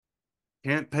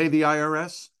Can't pay the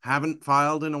IRS? Haven't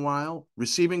filed in a while?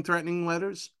 Receiving threatening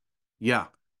letters? Yeah,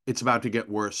 it's about to get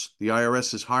worse. The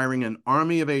IRS is hiring an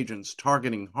army of agents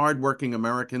targeting hardworking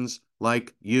Americans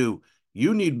like you.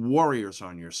 You need warriors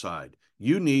on your side.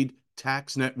 You need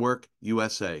Tax Network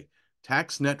USA.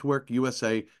 Tax Network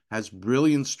USA has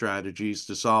brilliant strategies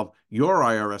to solve your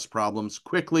IRS problems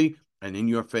quickly and in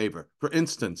your favor. For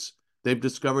instance, they've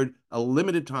discovered a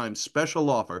limited time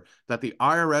special offer that the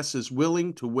IRS is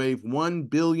willing to waive $1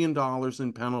 billion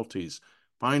in penalties.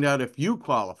 Find out if you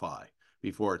qualify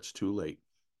before it's too late.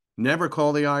 Never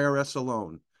call the IRS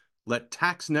alone. Let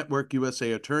Tax Network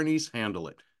USA attorneys handle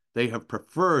it. They have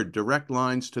preferred direct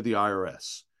lines to the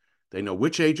IRS. They know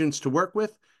which agents to work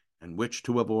with and which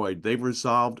to avoid. They've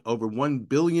resolved over $1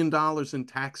 billion in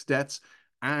tax debts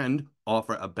and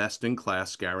offer a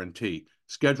best-in-class guarantee.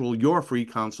 Schedule your free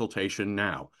consultation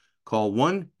now. Call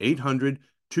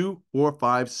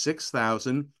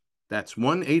 1-800-245-6000. That's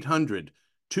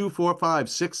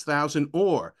 1-800-245-6000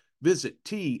 or visit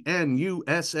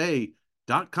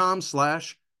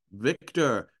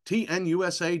tnusa.com/Victor.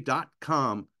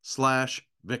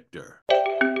 tnusa.com/Victor.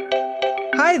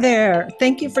 Hi there.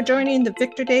 Thank you for joining the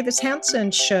Victor Davis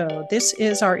Hanson Show. This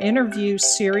is our interview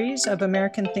series of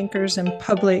American thinkers and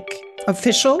public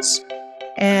officials.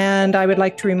 And I would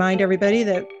like to remind everybody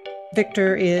that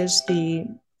Victor is the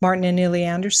Martin and Neely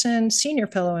Anderson Senior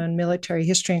Fellow in Military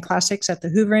History and Classics at the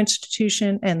Hoover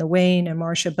Institution and the Wayne and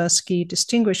Marcia Buskey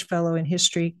Distinguished Fellow in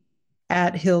History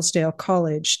at Hillsdale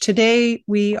College. Today,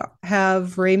 we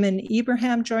have Raymond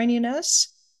Ibrahim joining us,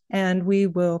 and we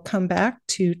will come back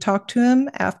to talk to him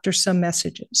after some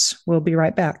messages. We'll be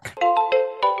right back.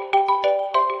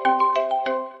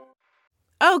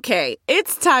 Okay,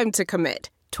 it's time to commit.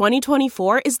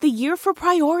 2024 is the year for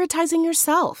prioritizing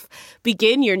yourself.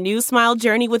 Begin your new smile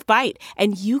journey with Byte,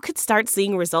 and you could start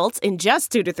seeing results in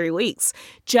just 2 to 3 weeks.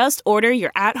 Just order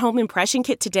your at-home impression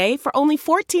kit today for only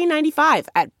 $14.95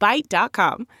 at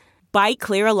Byte.com. Byte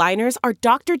clear aligners are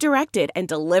doctor-directed and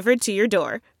delivered to your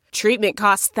door. Treatment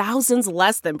costs thousands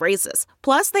less than braces.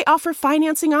 Plus, they offer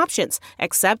financing options,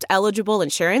 accept eligible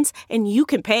insurance, and you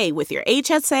can pay with your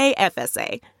HSA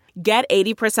FSA. Get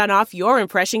 80% off your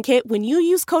impression kit when you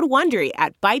use code WONDERY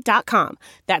at Byte.com.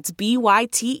 That's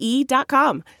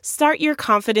BYTE.com. Start your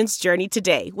confidence journey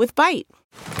today with Byte.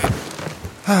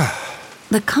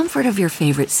 The comfort of your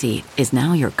favorite seat is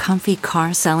now your comfy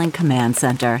car selling command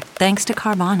center, thanks to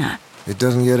Carvana. It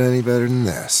doesn't get any better than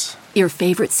this. Your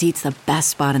favorite seat's the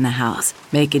best spot in the house.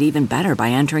 Make it even better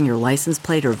by entering your license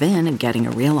plate or VIN and getting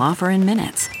a real offer in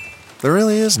minutes. There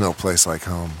really is no place like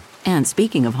home. And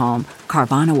speaking of home,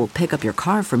 Carvana will pick up your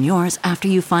car from yours after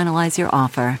you finalize your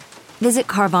offer. Visit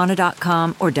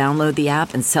Carvana.com or download the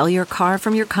app and sell your car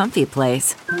from your comfy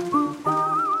place.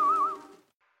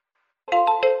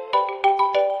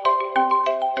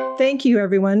 Thank you,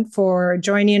 everyone, for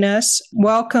joining us.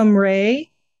 Welcome, Ray.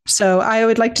 So I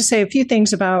would like to say a few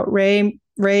things about Ray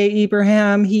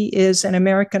Ibrahim. He is an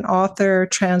American author,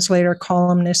 translator,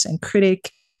 columnist, and critic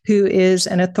who is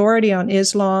an authority on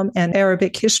Islam and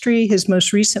Arabic history. His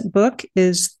most recent book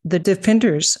is The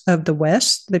Defenders of the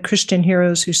West, the Christian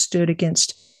Heroes Who Stood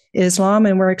Against Islam.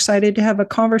 And we're excited to have a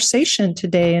conversation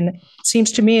today. And it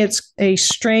seems to me it's a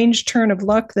strange turn of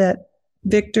luck that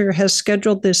Victor has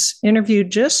scheduled this interview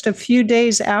just a few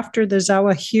days after the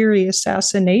Zawahiri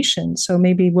assassination. So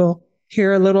maybe we'll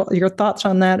hear a little your thoughts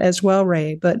on that as well,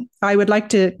 Ray. But I would like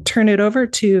to turn it over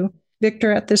to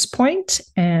Victor at this point.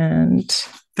 And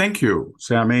thank you,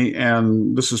 Sammy.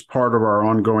 And this is part of our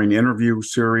ongoing interview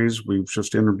series. We've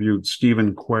just interviewed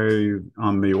Stephen Quay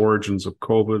on the origins of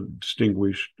COVID,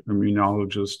 distinguished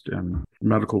immunologist and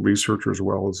medical researcher, as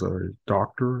well as a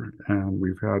doctor. And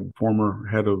we've had former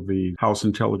head of the House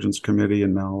Intelligence Committee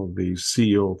and now the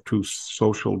CEO of Truth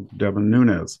Social, Devin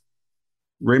Nunes.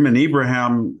 Raymond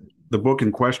Ibrahim, the book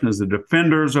in question is The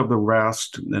Defenders of the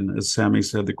West, and as Sammy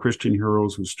said, the Christian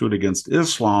heroes who stood against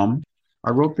Islam. I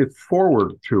wrote the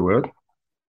foreword to it,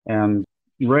 and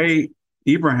Ray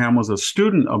Ibrahim was a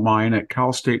student of mine at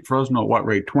Cal State Fresno,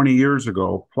 Ray, 20 years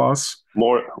ago plus?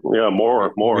 More.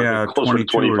 Yeah, closer to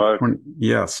 25. 20,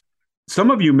 yes. Some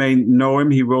of you may know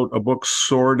him. He wrote a book,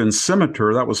 Sword and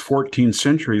Scimitar. That was 14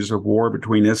 centuries of war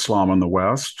between Islam and the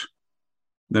West.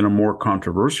 Then a more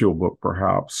controversial book,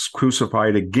 perhaps,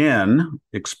 Crucified Again,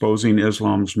 Exposing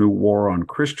Islam's New War on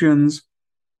Christians.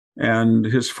 And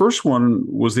his first one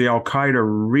was the Al-Qaeda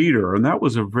Reader. And that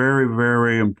was a very,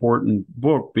 very important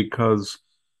book because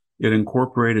it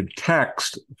incorporated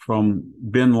text from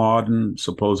bin Laden,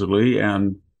 supposedly,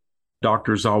 and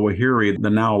Dr. Zawahiri, the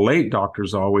now late Dr.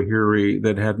 Zawahiri,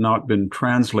 that had not been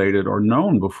translated or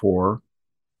known before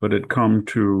but had come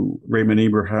to Raymond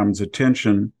Ibrahim's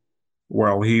attention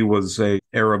while he was an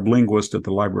Arab linguist at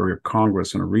the Library of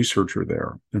Congress and a researcher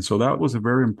there. And so that was a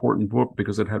very important book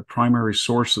because it had primary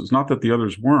sources. Not that the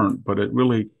others weren't, but it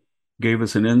really gave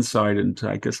us an insight into,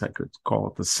 I guess I could call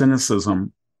it the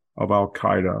cynicism of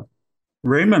al-Qaeda.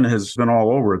 Raymond has been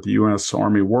all over at the U.S.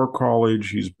 Army War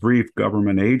College. He's briefed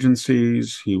government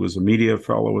agencies. He was a media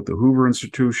fellow at the Hoover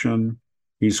Institution.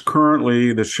 He's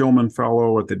currently the Shillman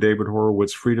Fellow at the David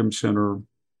Horowitz Freedom Center.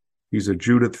 He's a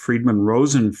Judith Friedman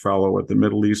Rosen Fellow at the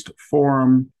Middle East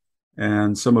Forum.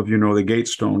 And some of you know the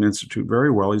Gatestone Institute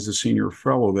very well. He's a senior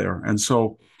fellow there. And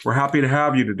so we're happy to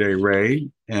have you today, Ray,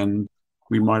 and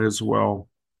we might as well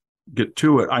get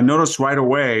to it. I noticed right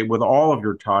away with all of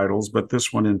your titles, but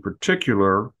this one in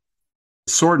particular,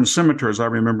 Sword and Scimitars, I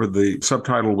remember the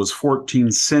subtitle was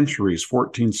 14 centuries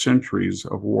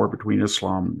of war between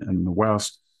Islam and the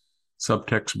West.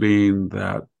 Subtext being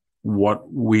that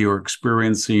what we are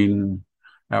experiencing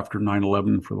after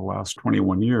 9/11 for the last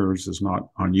 21 years is not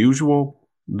unusual.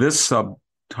 This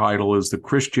subtitle is The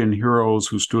Christian Heroes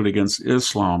Who Stood Against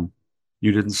Islam.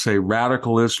 You didn't say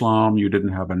radical Islam. You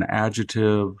didn't have an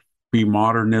adjective.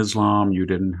 Pre-modern Islam. You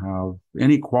didn't have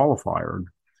any qualifier.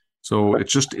 So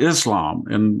it's just Islam.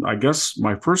 And I guess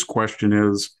my first question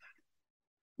is,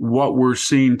 what we're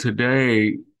seeing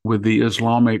today with the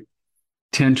Islamic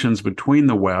tensions between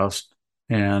the West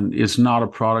and is not a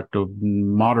product of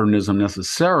modernism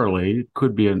necessarily. It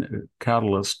could be a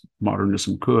catalyst,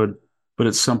 modernism could, but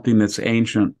it's something that's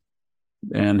ancient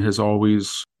and has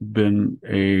always been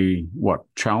a,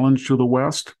 challenge to the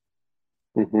West?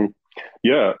 Mm-hmm.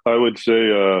 Yeah, I would say,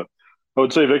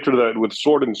 Victor, that with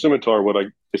Sword and Scimitar, what I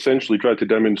essentially tried to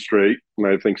demonstrate, and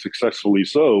I think successfully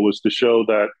so, was to show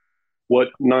that what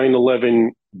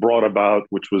 9/11 brought about,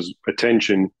 which was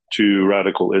attention to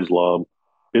radical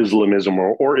Islamism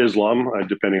or Islam,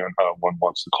 depending on how one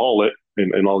wants to call it,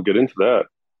 and I'll get into that.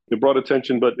 It brought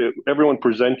attention, but everyone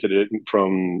presented it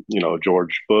from,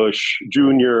 George Bush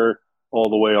Jr. all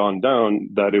the way on down,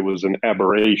 that it was an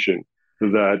aberration,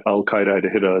 that al-Qaeda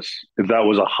had hit us, that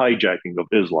was a hijacking of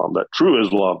Islam, that true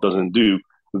Islam doesn't do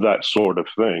that sort of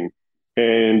thing.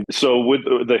 And so with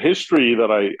the history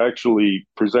that I actually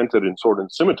presented in Sword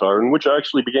and Scimitar, in which I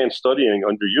actually began studying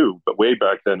under you, but way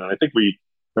back then, and I think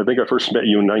I first met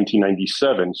you in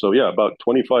 1997. So yeah, about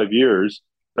 25 years.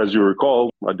 As you recall,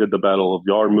 I did the Battle of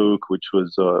Yarmouk, which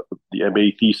was the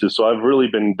MA thesis. So I've really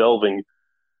been delving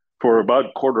for about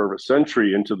a quarter of a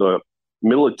century into the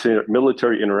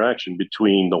military interaction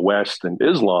between the West and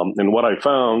Islam. And what I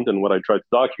found and what I tried to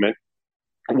document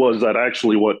was that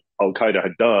actually what al-Qaeda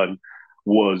had done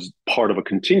was part of a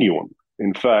continuum.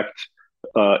 In fact,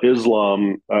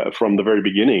 Islam, from the very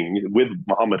beginning, with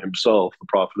Muhammad himself, the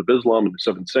Prophet of Islam in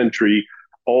the 7th century,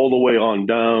 all the way on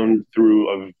down through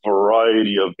a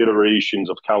variety of iterations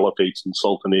of caliphates and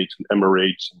sultanates and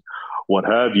emirates and what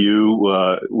have you,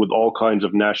 with all kinds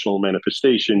of national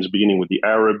manifestations, beginning with the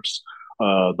Arabs,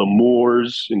 the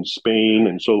Moors in Spain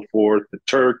and so forth, the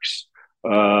Turks,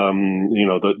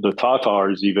 the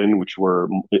Tatars even, which were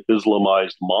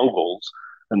Islamized Mongols,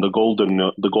 and the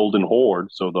Golden Horde.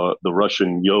 So the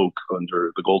Russian yoke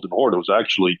under the Golden Horde was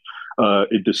actually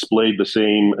it displayed the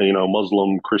same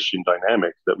Muslim Christian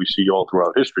dynamic that we see all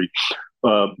throughout history.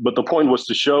 But the point was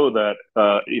to show that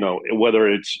whether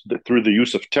it's through the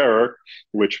use of terror,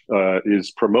 which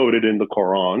is promoted in the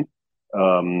Quran,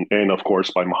 and of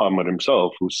course by Muhammad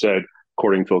himself, who said,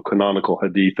 according to a canonical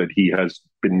hadith, that he has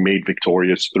been made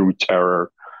victorious through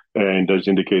terror, and as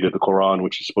indicated, the Quran,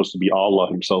 which is supposed to be Allah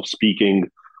himself speaking,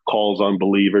 calls on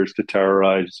believers to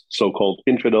terrorize so-called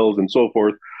infidels and so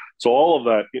forth. So all of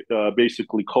that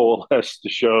basically coalesced to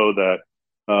show that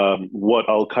what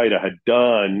al-Qaeda had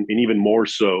done, and even more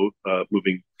so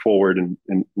moving forward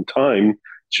in time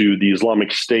to the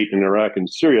Islamic State in Iraq and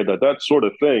Syria, that sort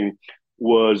of thing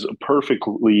was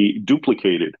perfectly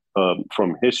duplicated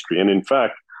from history. And in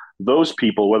fact, those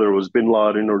people, whether it was bin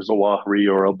Laden or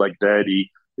Zawahiri or al-Baghdadi,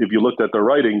 if you looked at their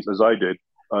writings, as I did,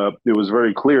 it was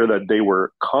very clear that they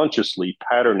were consciously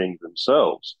patterning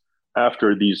themselves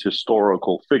after these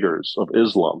historical figures of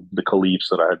Islam, the caliphs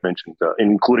that I had mentioned,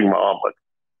 including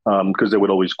Muhammad, because they would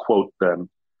always quote them.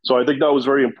 So I think that was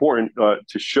very important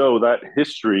to show that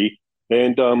history.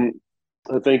 And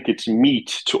I think it's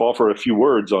meet to offer a few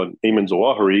words on Ayman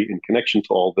Zawahiri in connection to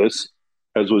all this.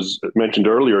 As was mentioned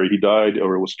earlier, he died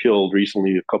or was killed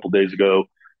recently, a couple of days ago.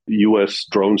 The U.S.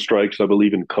 drone strikes, I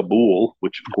believe, in Kabul,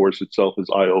 which of course itself is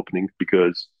eye-opening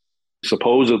because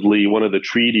supposedly one of the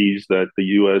treaties that the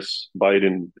U.S.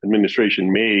 Biden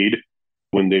administration made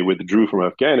when they withdrew from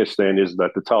Afghanistan is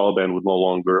that the Taliban would no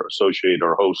longer associate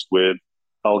or host with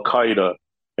al-Qaeda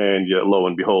And yet, lo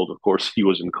and behold, of course, he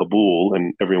was in Kabul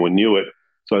and everyone knew it.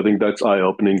 So I think that's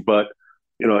eye-opening. But,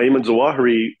 Ayman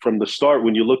Zawahiri, from the start,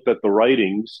 when you looked at the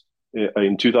writings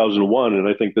in 2001, and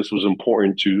I think this was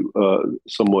important to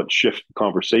somewhat shift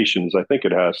conversations, I think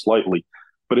it has slightly.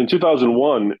 But in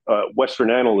 2001, Western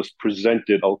analysts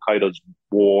presented al-Qaeda's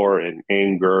war and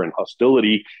anger and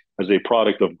hostility as a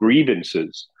product of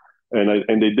grievances.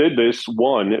 And they did this,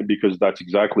 one, because that's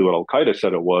exactly what al-Qaeda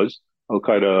said it was.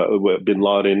 Al-Qaeda, bin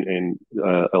Laden and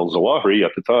al-Zawahiri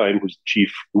at the time, who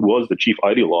was the chief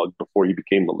ideologue before he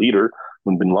became the leader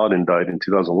when bin Laden died in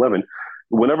 2011.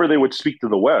 Whenever they would speak to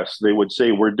the West, they would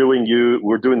say, we're doing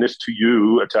this to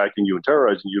you, attacking you and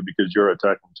terrorizing you because you're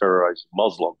attacking and terrorizing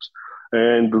Muslims.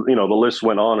 And, the list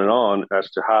went on and on as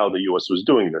to how the U.S. was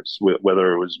doing this,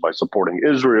 whether it was by supporting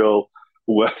Israel,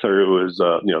 whether it was,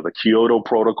 the Kyoto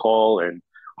Protocol and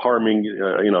harming,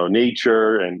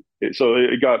 nature. And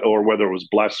or whether it was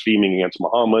blaspheming against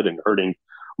Muhammad and hurting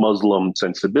Muslim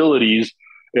sensibilities.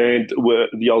 And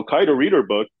the Al-Qaeda Reader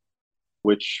book,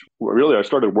 which really I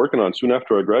started working on soon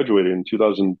after I graduated in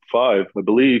 2005, I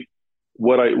believe,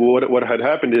 what had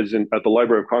happened is at the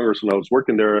Library of Congress when I was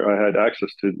working there, I had access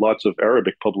to lots of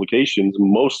Arabic publications,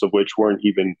 most of which weren't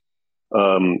even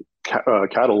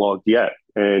cataloged yet.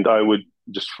 And I would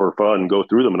just for fun go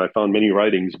through them, and I found many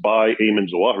writings by Ayman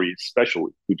Zawahiri,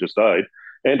 especially, who just died,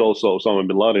 and also Osama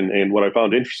bin Laden. And what I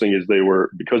found interesting is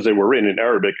because they were written in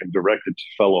Arabic and directed to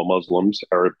fellow Muslims,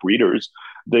 Arab readers,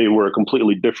 they were a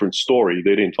completely different story.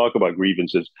 They didn't talk about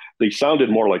grievances. They sounded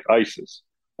more like ISIS.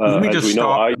 Let me just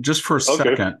stop just for a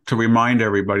second to remind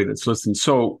everybody that's listening.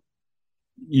 So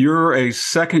you're a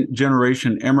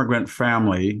second-generation immigrant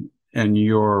family, and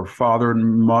your father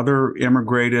and mother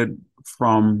immigrated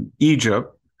from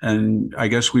Egypt. And I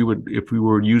guess if we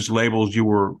were to use labels, you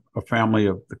were a family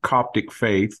of the Coptic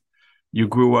faith. You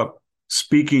grew up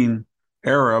speaking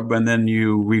Arab, and then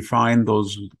you refined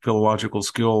those philological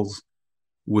skills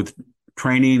with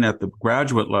training at the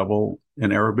graduate level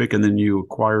in Arabic, and then you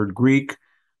acquired Greek.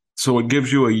 So it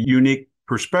gives you a unique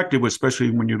perspective, especially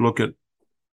when you look at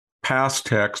past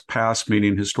texts, past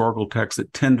meaning historical texts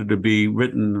that tended to be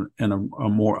written in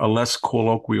a less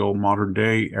colloquial modern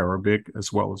day Arabic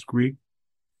as well as Greek.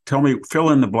 Fill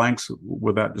in the blanks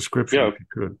with that description, if you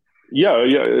could.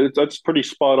 Yeah, that's pretty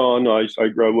spot on.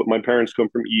 My parents come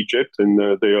from Egypt, and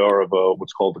they are of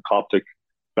what's called the Coptic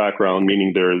background,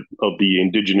 meaning they're of the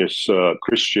indigenous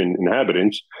Christian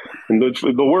inhabitants. And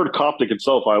the word Coptic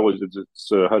itself,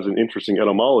 has an interesting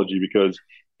etymology because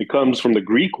it comes from the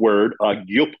Greek word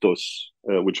agyptos,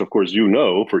 which of course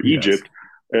for Egypt.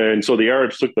 And so the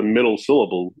Arabs took the middle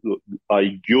syllable,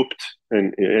 agypt,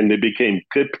 and they became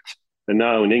Kipt. And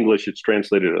now in English, it's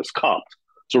translated as Copt.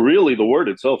 So really, the word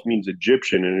itself means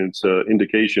Egyptian, and it's an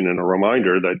indication and a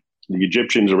reminder that the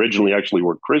Egyptians originally actually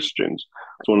were Christians.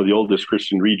 It's one of the oldest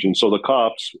Christian regions. So the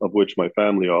Copts, of which my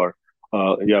family are,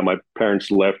 my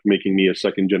parents left, making me a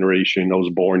second generation. I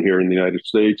was born here in the United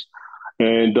States.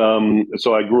 And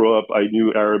so I grew up, I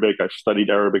knew Arabic. I studied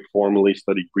Arabic formally,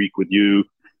 studied Greek with you.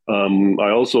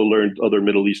 I also learned other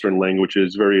Middle Eastern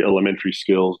languages, very elementary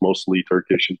skills, mostly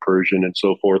Turkish and Persian and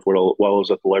so forth, while I was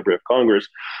at the Library of Congress.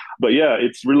 But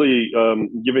it's really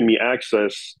given me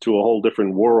access to a whole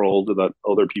different world that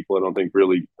other people I don't think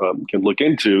really can look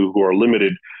into, who are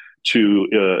limited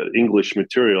to English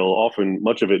material, often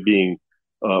much of it being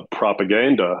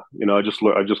propaganda. I just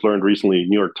learned recently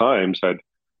New York Times had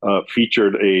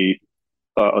featured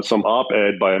some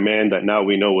op-ed by a man that now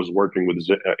we know was working with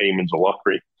Ayman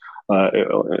Zawahiri,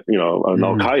 an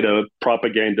Al-Qaeda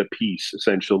propaganda piece,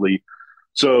 essentially.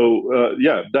 So,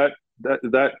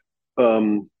 that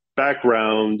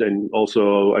background, and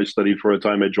also I studied for a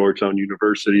time at Georgetown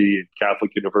University,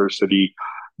 Catholic University,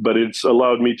 but it's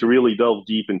allowed me to really delve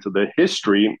deep into the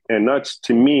history, and that's,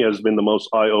 to me, has been the most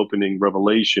eye-opening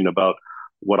revelation about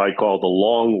what I call the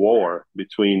long war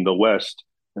between the West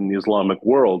and the Islamic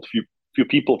world. Few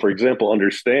people, for example,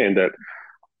 understand that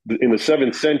in the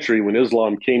 7th century, when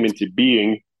Islam came into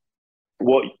being,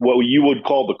 what you would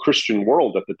call the Christian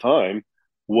world at the time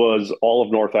was all of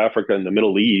North Africa and the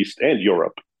Middle East and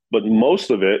Europe. But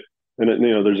most of it, and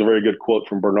there's a very good quote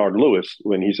from Bernard Lewis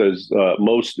when he says,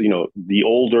 the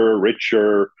older,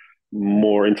 richer,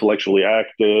 more intellectually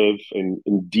active and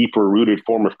deeper rooted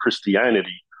form of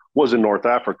Christianity was in North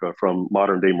Africa, from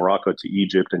modern day Morocco to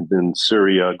Egypt, and then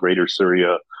Syria, Greater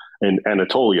Syria, and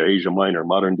Anatolia, Asia Minor,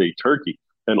 modern day Turkey.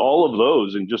 And all of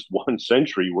those in just one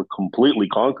century were completely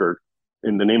conquered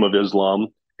in the name of Islam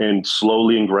and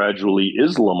slowly and gradually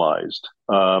Islamized.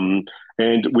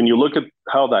 And when you look at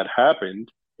how that happened,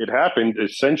 it happened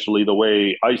essentially the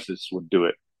way ISIS would do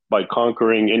it. by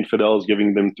conquering infidels,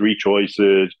 giving them three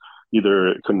choices: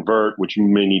 either convert, which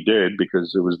many did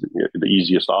because it was the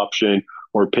easiest option,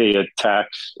 or pay a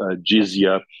tax,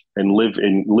 jizya, and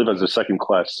live as a second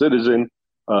class citizen,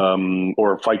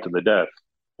 or fight to the death.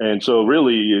 And so,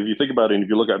 really, if you think about it, and if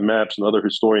you look at maps, and other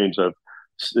historians have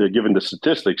given the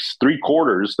statistics,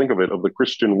 3/4, think of it, of the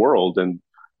Christian world and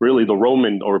really the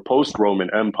Roman or post-Roman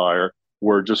Empire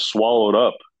were just swallowed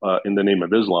up in the name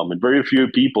of Islam. And very few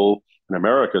people in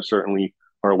America certainly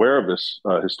are aware of this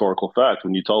historical fact.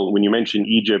 When you mention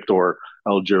Egypt or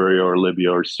Algeria or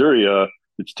Libya or Syria,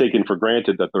 it's taken for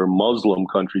granted that they're Muslim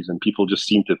countries, and people just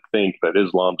seem to think that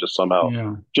Islam just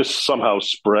somehow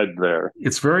spread there.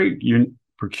 It's very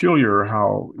peculiar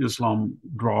how Islam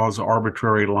draws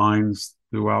arbitrary lines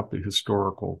throughout the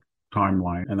historical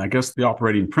timeline. And I guess the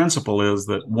operating principle is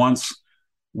that once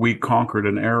we conquered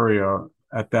an area,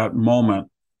 at that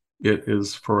moment, it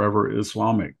is forever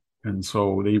Islamic. And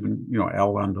so they even,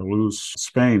 Al-Andalus,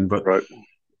 Spain, but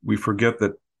we forget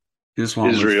that Islam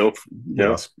is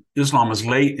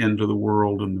late into the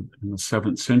world in the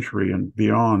 7th century and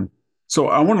beyond. So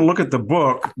I want to look at the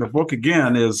book. The book,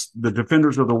 again, is The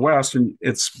Defenders of the West, and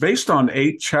it's based on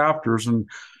 8 chapters, and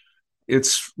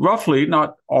it's roughly,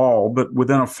 not all, but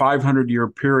within a 500-year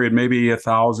period, maybe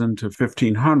 1,000 to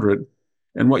 1,500.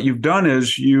 And what you've done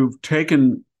is you've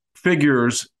taken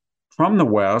figures from the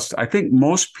West. I think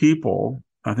most people,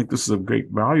 I think this is a great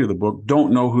value of the book,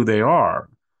 don't know who they are.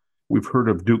 We've heard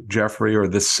of Duke Geoffrey or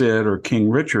the Cid or King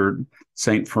Richard,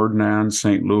 St. Ferdinand,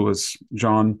 St. Louis,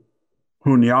 John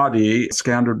Hunyadi,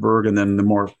 Skanderbeg, and then the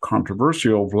more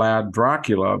controversial Vlad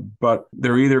Dracula, but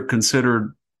they're either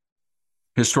considered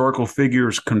historical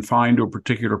figures confined to a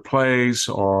particular place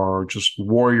or just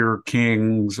warrior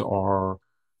kings or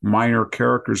minor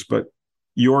characters. But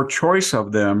your choice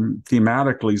of them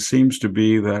thematically seems to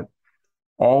be that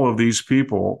all of these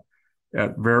people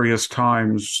at various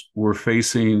times were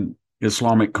facing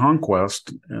Islamic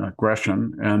conquest and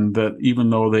aggression, and that even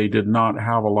though they did not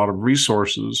have a lot of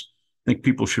resources, I think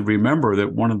people should remember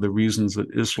that one of the reasons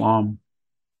that Islam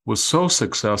was so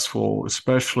successful,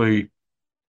 especially,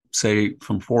 say,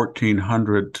 from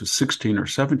 1400 to 16 or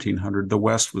 1700, the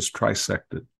West was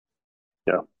trisected.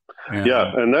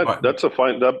 And that's a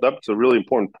really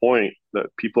important point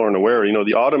that people aren't aware.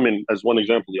 The Ottoman, as one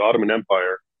example, the Ottoman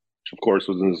Empire, which of course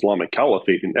was an Islamic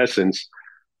caliphate in essence.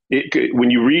 When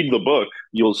you read the book,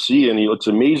 you'll see, and it's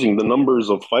amazing the numbers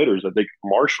of fighters that they could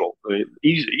marshal.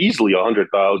 Easily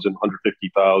 100,000,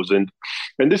 150,000,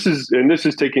 and this is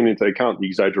taking into account the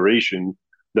exaggeration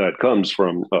that comes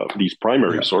from these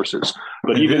primary sources.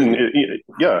 But I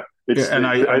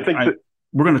think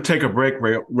we're going to take a break,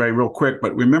 Ray, real quick.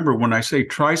 But remember, when I say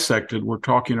trisected, we're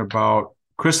talking about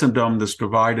Christendom that's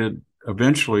divided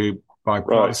eventually by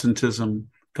Protestantism,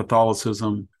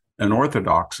 Catholicism, and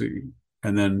Orthodoxy,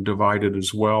 and then divided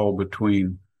as well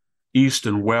between East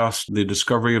and West, the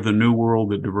discovery of the New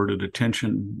World that diverted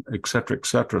attention, et cetera, et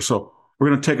cetera. So we're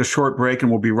going to take a short break,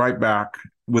 and we'll be right back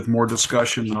with more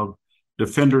discussion of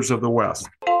Defenders of the West.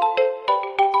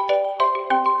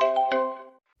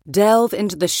 Delve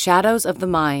into the shadows of the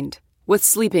mind with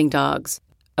Sleeping Dogs,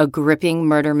 a gripping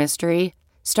murder mystery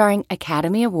starring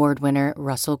Academy Award winner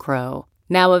Russell Crowe.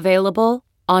 Now available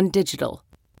on digital.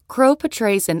 Crowe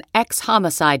portrays an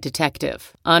ex-homicide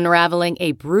detective unraveling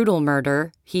a brutal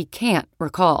murder he can't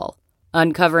recall.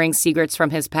 Uncovering secrets from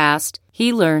his past,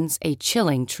 he learns a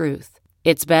chilling truth.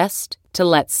 It's best to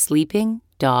let sleeping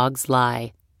dogs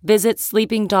lie. Visit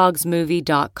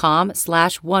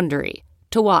sleepingdogsmovie.com/Wondery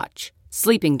to watch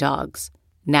Sleeping Dogs,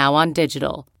 now on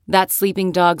digital. That's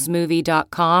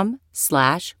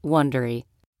sleepingdogsmovie.com/Wondery.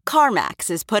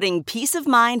 CarMax is putting peace of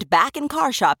mind back in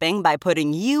car shopping by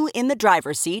putting you in the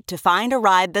driver's seat to find a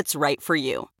ride that's right for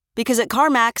you. Because at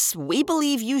CarMax, we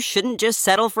believe you shouldn't just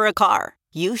settle for a car.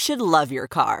 You should love your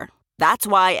car. That's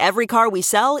why every car we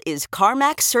sell is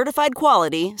CarMax certified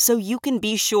quality, so you can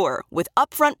be sure with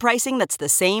upfront pricing that's the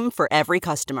same for every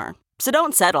customer. So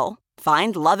don't settle.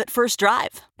 Find love at first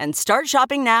drive and start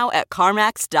shopping now at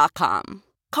CarMax.com.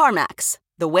 CarMax,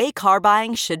 the way car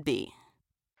buying should be.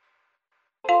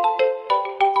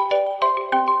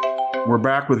 We're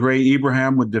back with Ray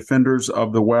Ibrahim with Defenders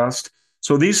of the West.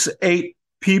 So these 8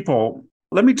 people,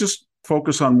 let me just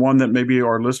focus on one that maybe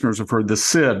our listeners have heard, the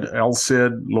Cid, El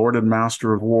Cid, Lord and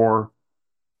Master of War.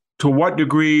 To what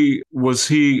degree was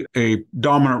he a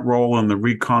dominant role in the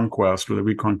Reconquest, or the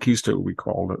Reconquista, we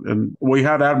called it? And we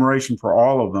had admiration for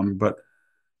all of them, but,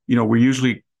 we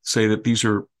usually say that these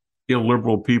are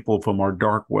illiberal people from our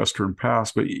dark Western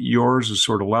past, but yours is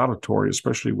sort of laudatory,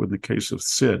 especially with the case of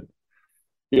Cid.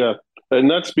 Yeah, and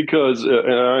that's because,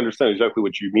 and I understand exactly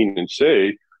what you mean and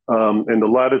say, And the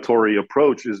laudatory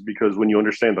approach is because when you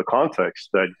understand the context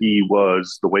that he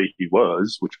was the way he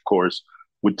was, which of course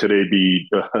would today be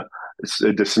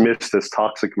dismissed as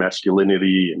toxic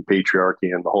masculinity and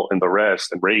patriarchy and the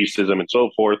rest and racism and so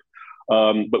forth.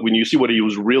 But when you see what he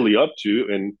was really up to,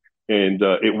 and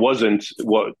it wasn't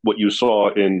what you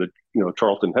saw in the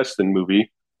Charlton Heston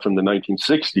movie from the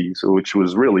 1960s, which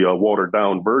was really a watered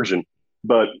down version.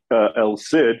 But El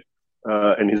Cid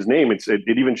and his name, it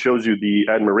even shows you the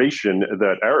admiration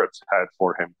that Arabs had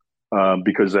for him,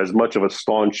 because as much of a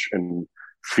staunch and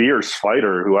fierce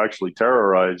fighter who actually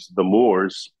terrorized the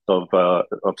Moors of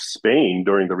Spain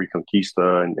during the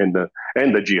Reconquista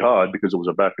and the Jihad, because it was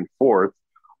a back and forth.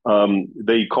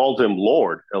 They called him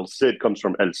Lord. El Cid comes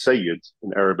from El Sayyid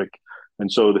in Arabic.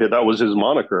 And so that was his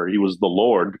moniker. He was the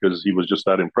Lord because he was just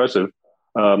that impressive.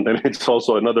 And it's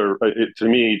also to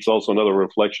me, it's also another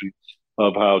reflection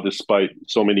of how, despite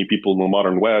so many people in the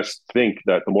modern West think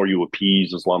that the more you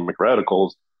appease Islamic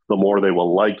radicals, the more they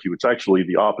will like you. It's actually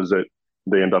the opposite.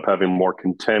 They end up having more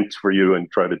contempt for you and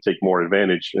try to take more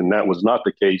advantage. And that was not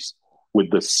the case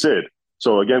with the Cid.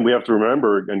 So again, we have to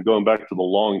remember, and going back to the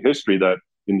long history, that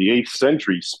in the 8th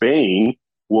century, Spain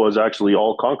was actually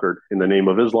all conquered in the name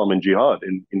of Islam and jihad.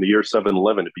 In the year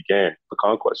 711, it began the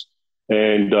conquest.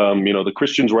 And, the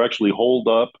Christians were actually holed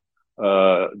up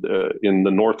in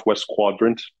the northwest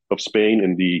quadrant of Spain,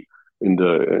 in the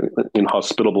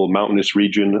inhospitable mountainous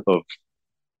region of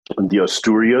the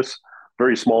Asturias,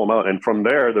 very small amount. And from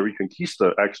there, the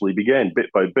Reconquista actually began bit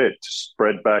by bit to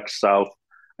spread back south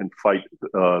and fight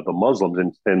the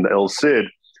Muslims. And El Cid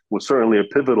was certainly a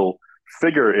pivotal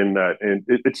figure in that. And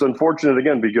it's unfortunate,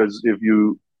 again, because if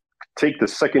you take the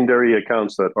secondary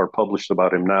accounts that are published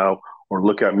about him now or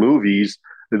look at movies,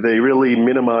 they really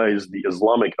minimize the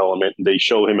Islamic element. They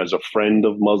show him as a friend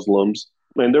of Muslims.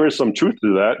 And there is some truth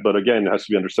to that, but again, it has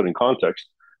to be understood in context.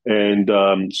 And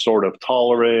sort of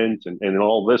tolerant and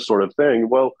all this sort of thing.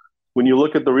 Well, when you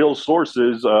look at the real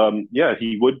sources,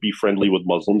 he would be friendly with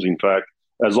Muslims. In fact,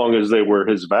 as long as they were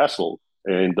his vassals.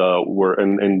 And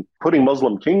putting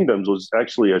Muslim kingdoms was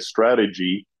actually a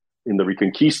strategy in the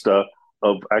Reconquista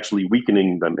of actually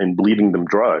weakening them and bleeding them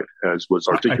dry, as was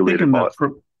articulated.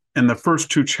 In the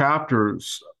first 2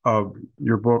 chapters of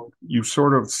your book, you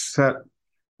sort of set,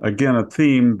 again, a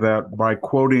theme that by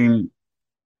quoting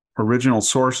original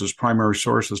sources, primary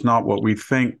sources, not what we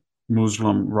think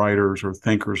Muslim writers or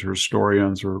thinkers or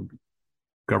historians or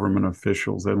government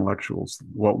officials, intellectuals,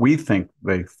 what we think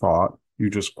they thought, you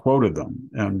just quoted them.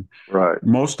 And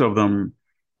most of them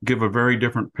give a very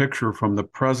different picture from the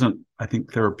present, I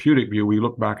think, therapeutic view. We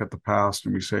look back at the past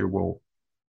and we say, well,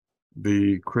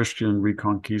 the Christian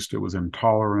Reconquista was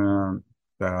intolerant,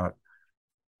 that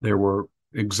there were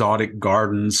exotic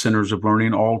gardens, centers of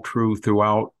learning, all true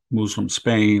throughout Muslim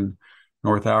Spain.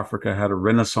 North Africa had a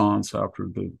renaissance after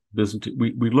the Byzantine.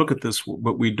 We look at this,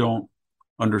 but we don't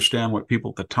understand what people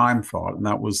at the time thought, and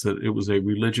that was that it was a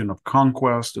religion of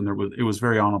conquest, and it was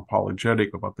very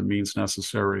unapologetic about the means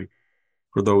necessary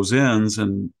for those ends.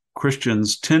 And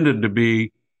Christians tended to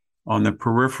be on the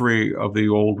periphery of the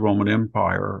old Roman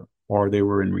Empire, or they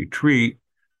were in retreat,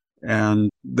 and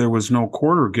there was no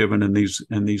quarter given in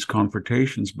these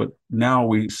confrontations. But now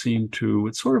we seem to,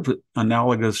 it's sort of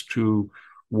analogous to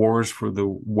wars for the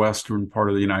western part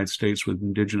of the United States with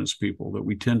indigenous people, that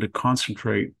we tend to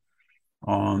concentrate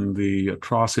on the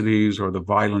atrocities or the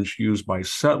violence used by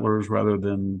settlers rather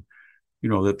than,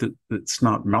 that it's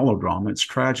not melodrama, it's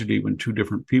tragedy when 2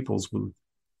 different peoples with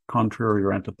contrary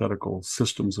or antithetical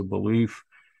systems of belief,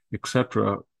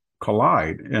 etc.,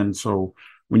 collide. And so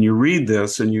when you read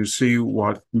this and you see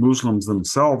what Muslims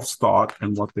themselves thought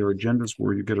and what their agendas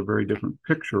were, you get a very different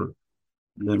picture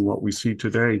than what we see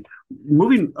today.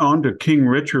 Moving on to King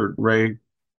Richard, Ray,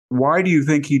 why do you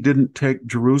think he didn't take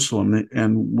Jerusalem?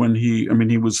 And when he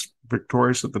was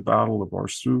victorious at the Battle of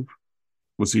Arsuf,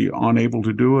 was he unable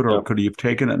to do it, or could he have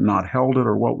taken it and not held it,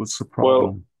 or what was the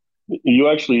problem? Well, you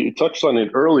actually touched on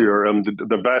it earlier.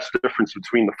 The vast difference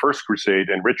between the First Crusade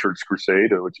and Richard's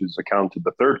Crusade, which is accounted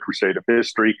the Third Crusade of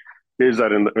history, is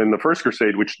that in the First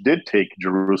Crusade, which did take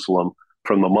Jerusalem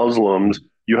from the Muslims,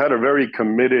 you had a very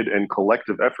committed and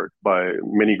collective effort by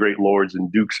many great lords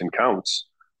and dukes and counts,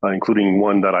 including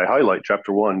one that I highlight,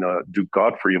 chapter 1, Duke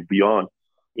Godfrey of Bouillon.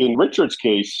 In Richard's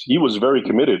case, he was very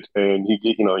committed, and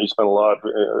he spent a lot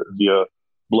via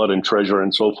blood and treasure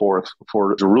and so forth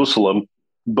for Jerusalem.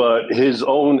 But his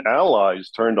own allies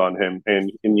turned on him,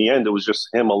 and in the end, it was just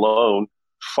him alone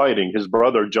fighting. His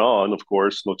brother John, of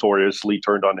course, notoriously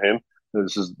turned on him.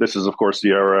 This is of course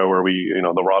the era where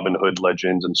the Robin Hood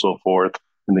legends and so forth,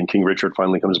 and then King Richard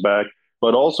finally comes back.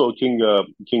 But also King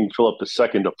Philip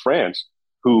II of France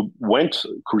who went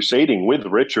crusading with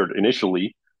Richard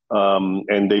initially,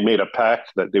 and they made a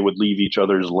pact that they would leave each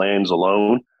other's lands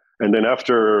alone. And then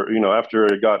after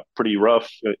it got pretty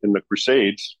rough in the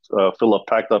Crusades, Philip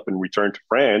packed up and returned to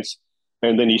France.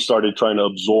 And then he started trying to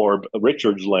absorb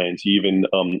Richard's lands. He even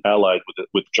allied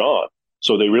with John.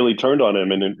 So they really turned on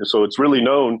him. And so it's really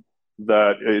known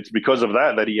that it's because of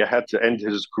that he had to end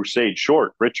his crusade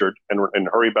short, Richard, and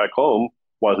hurry back home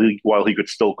while he could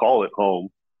still call it home.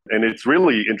 And it's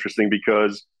really interesting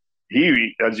because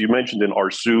he, as you mentioned in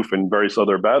Arsuf and various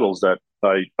other battles that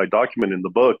I document in the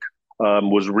book,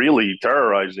 was really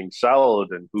terrorizing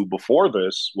Saladin, who before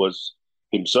this was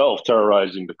himself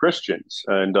terrorizing the Christians.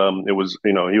 And it was,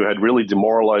 he had really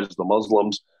demoralized the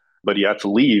Muslims, but he had to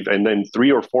leave. And then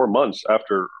 3 or 4 months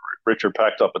after Richard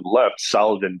packed up and left,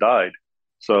 Saladin died.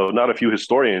 So not a few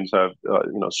historians have,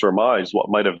 surmised what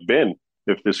might have been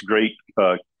if this great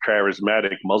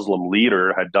charismatic Muslim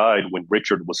leader had died when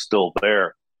Richard was still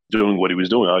there doing what he was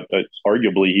doing.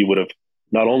 Arguably, he would have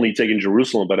not only taken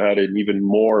Jerusalem, but had an even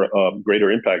more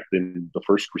greater impact than the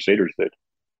first Crusaders did.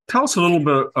 Tell us a little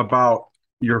bit about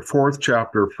your 4th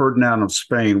chapter, Ferdinand of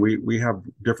Spain. We have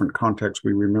different contexts.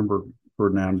 We remember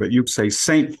Ferdinand, but you say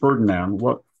Saint Ferdinand,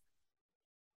 what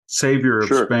savior of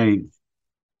Spain?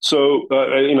 So,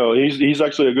 he's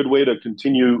actually a good way to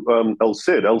continue El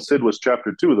Cid. El Cid was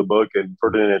chapter 2 of the book, and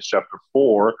Ferdinand is chapter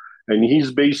 4. And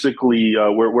he's basically,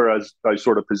 whereas I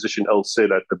sort of position El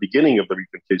Cid at the beginning of the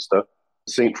Reconquista,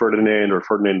 Saint Ferdinand or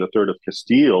Ferdinand III of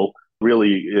Castile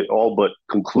really it all but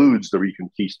concludes the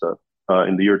Reconquista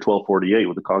in the year 1248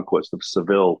 with the conquest of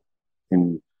Seville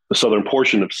in the southern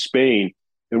portion of Spain.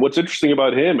 And what's interesting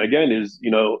about him, again, is,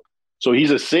 so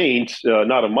he's a saint,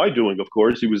 not of my doing, of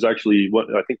course. He was actually,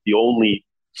 I think, the only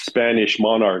Spanish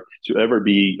monarch to ever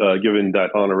be given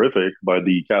that honorific by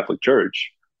the Catholic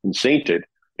Church and sainted.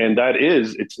 And that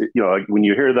is, when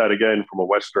you hear that again from a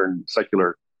Western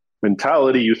secular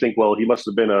mentality, you think, well, he must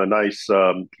have been a nice,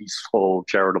 peaceful,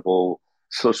 charitable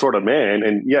sort of man.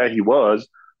 And yeah, he was.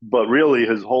 But really,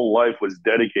 his whole life was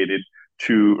dedicated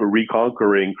to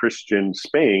reconquering Christian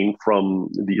Spain from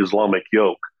the Islamic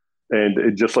yoke.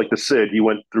 And just like the Cid, he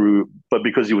went through, but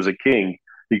because he was a king,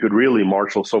 he could really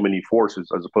marshal so many forces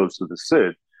as opposed to the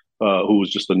Cid, who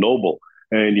was just a noble.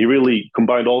 And he really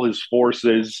combined all his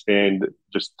forces and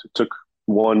just took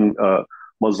one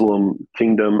Muslim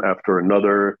kingdom after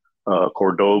another,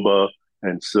 Cordoba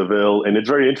and Seville. And it's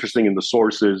very interesting in the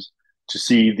sources to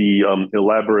see the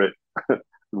elaborate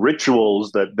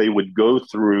rituals that they would go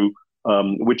through,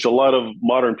 which a lot of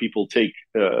modern people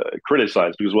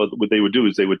criticize, because what they would do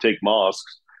is they would take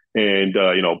mosques and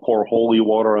pour holy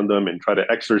water on them and try to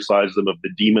exorcise them of the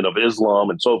demon of Islam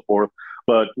and so forth.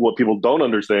 But what people don't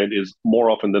understand is more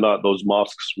often than not, those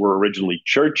mosques were originally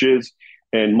churches,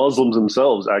 and Muslims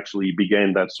themselves actually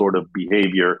began that sort of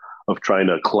behavior of trying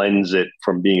to cleanse it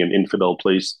from being an infidel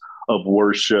place of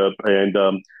worship.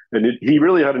 He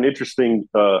really had an interesting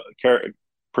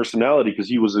personality because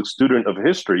he was a student of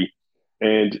history.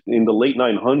 And in the late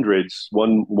 900s,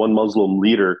 one Muslim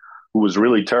leader who was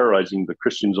really terrorizing the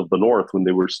Christians of the North when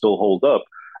they were still holed up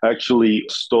actually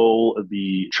stole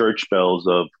the church bells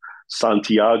of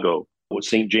Santiago,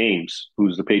 St. James,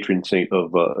 who's the patron saint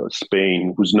of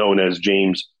Spain, who's known as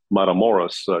James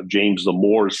Matamoros, James the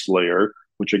Moor Slayer,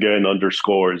 which again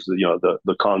underscores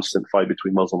the constant fight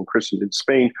between Muslim and Christians in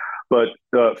Spain. But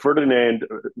Ferdinand,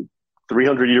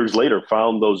 300 years later,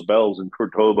 found those bells in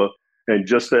Cordoba. And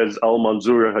just as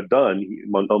Al-Mansur had done,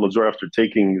 Al-Mansur, after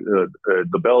taking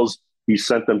the bells, he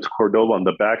sent them to Cordoba on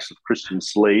the backs of Christian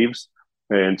slaves.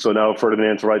 And so now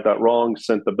Ferdinand, to right that wrong,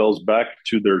 sent the bells back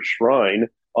to their shrine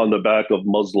on the back of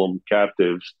Muslim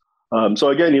captives. So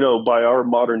again, by our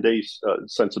modern day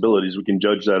sensibilities, we can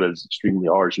judge that as extremely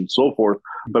harsh and so forth.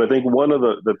 But I think one of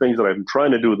the things that I'm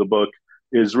trying to do with the book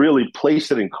is really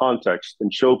place it in context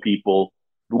and show people,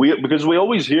 because we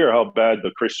always hear how bad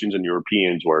the Christians and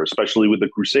Europeans were, especially with the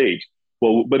Crusades.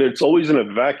 Well, but it's always in a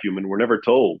vacuum, and we're never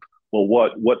told, well,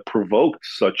 what provoked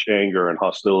such anger and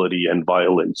hostility and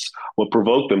violence? What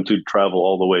provoked them to travel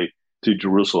all the way to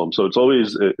Jerusalem? So it's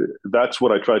always, that's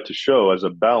what I tried to show as a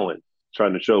balance,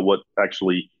 trying to show what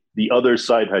actually the other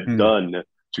side had done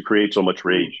to create so much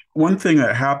rage. One thing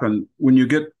that happened when you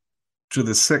get to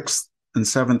the 6th and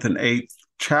 7th and 8th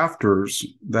chapters,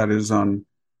 that is on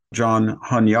John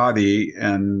Hunyadi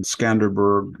and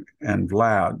Skanderberg and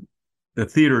Vlad, the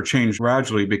theater changed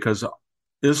gradually because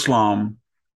Islam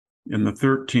in the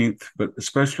 13th, but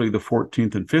especially the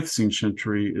 14th and 15th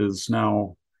century, is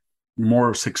now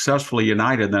more successfully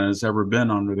united than has ever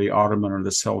been under the Ottoman or the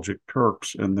Seljuk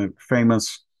Turks. And the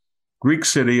famous Greek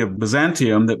city of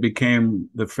Byzantium that became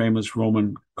the famous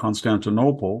Roman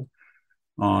Constantinople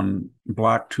on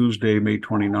Black Tuesday, May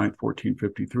 29th,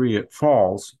 1453. It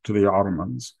falls to the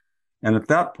Ottomans. And at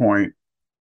that point,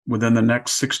 within the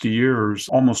next 60 years,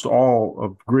 almost all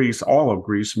of Greece,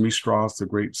 Mistras, the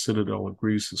great citadel of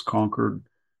Greece, is conquered.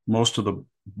 Most of the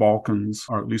Balkans,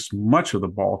 or at least much of the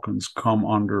Balkans, come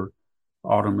under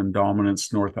Ottoman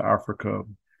dominance, North Africa.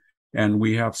 And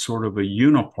we have sort of a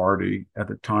uniparty at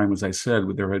the time. As I said,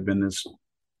 there had been this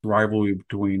rivalry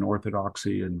between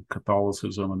Orthodoxy and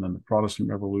Catholicism, and then the Protestant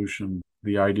Revolution,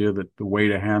 the idea that the way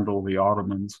to handle the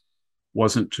Ottomans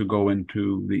wasn't to go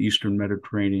into the Eastern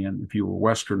Mediterranean, if you were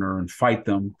Westerner, and fight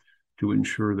them to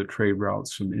ensure the trade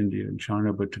routes from India and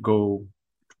China, but to go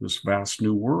to this vast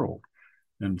new world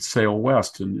and sail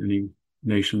west. And any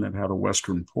nation that had a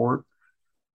Western port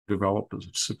developed a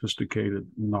sophisticated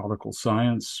nautical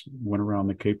science, went around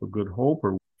the Cape of Good Hope,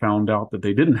 or found out that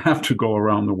they didn't have to go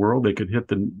around the world. They could hit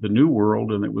the new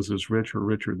world, and it was as rich or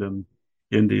richer than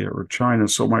India or China.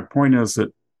 So my point is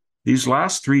that these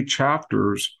last three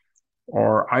chapters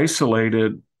are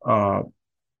isolated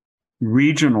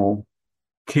regional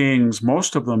kings,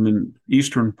 most of them in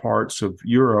eastern parts of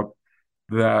Europe,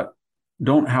 that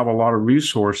don't have a lot of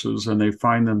resources, and they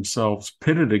find themselves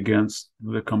pitted against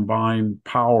the combined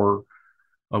power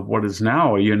of what is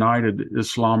now a united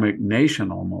Islamic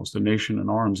nation, almost a nation in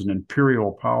arms, an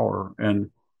imperial power. And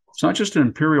it's not just an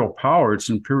imperial power, it's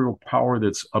an imperial power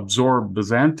that's absorbed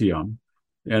Byzantium,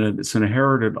 and it's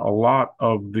inherited a lot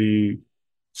of the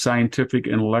scientific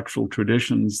intellectual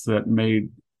traditions that made,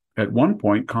 at one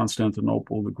point,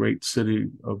 Constantinople the great city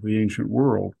of the ancient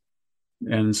world.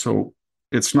 And so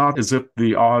it's not as if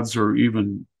the odds are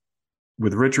even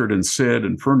with Richard and Sid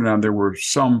and Ferdinand. There were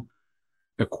some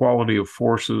equality of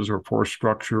forces or force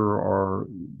structure, or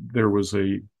there was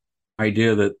a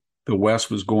idea that the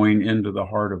West was going into the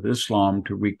heart of Islam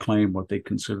to reclaim what they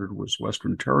considered was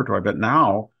Western territory. But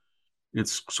now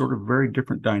it's sort of very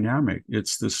different dynamic.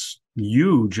 It's this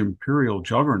huge imperial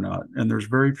juggernaut, and there's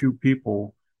very few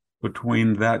people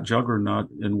between that juggernaut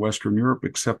in Western Europe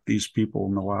except these people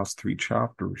in the last three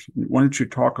chapters. Why don't you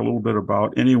talk a little bit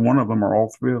about any one of them or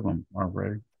all three of them,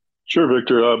 Ray? Sure,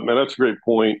 Victor. And that's a great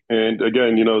point. And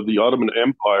again, the Ottoman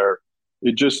Empire,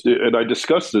 and I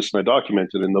discussed this and I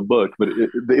documented in the book, but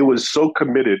it was so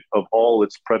committed of all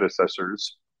its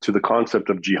predecessors to the concept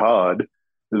of jihad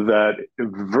that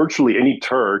virtually any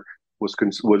Turk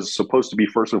was supposed to be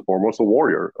first and foremost a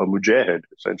warrior, a mujahid,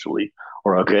 essentially,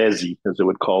 or a ghazi, as they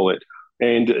would call it.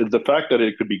 And the fact that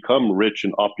it could become rich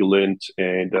and opulent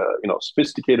and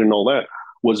sophisticated and all that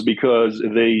was because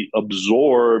they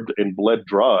absorbed and bled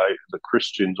dry the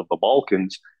Christians of the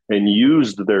Balkans and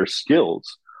used their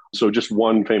skills. So just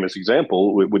one famous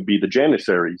example would be the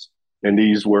Janissaries. And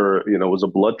these were, was a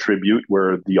blood tribute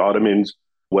where the Ottomans,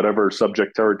 whatever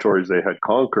subject territories they had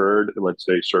conquered, let's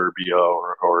say Serbia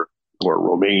or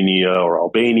Romania or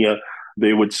Albania,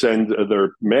 they would send their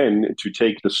men to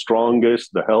take the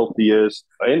strongest, the healthiest,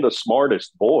 and the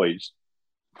smartest boys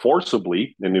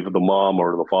forcibly. And if the mom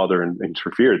or the father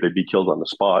interfered, they'd be killed on the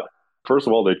spot. First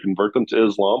of all, they'd convert them to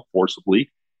Islam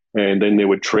forcibly, and then they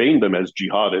would train them as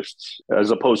jihadists, as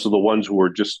opposed to the ones who were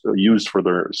just used for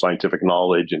their scientific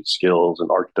knowledge and skills and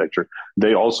architecture.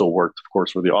 They also worked, of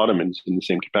course, for the Ottomans in the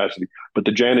same capacity. But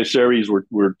the Janissaries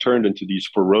were turned into these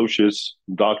ferocious,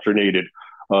 indoctrinated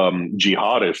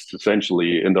jihadists,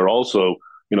 essentially. And they're also,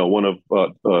 one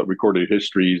of recorded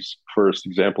history's first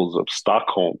examples of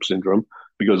Stockholm syndrome,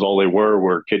 because all they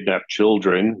were kidnapped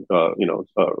children,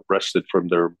 wrested from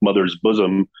their mother's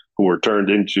bosom, who were turned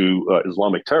into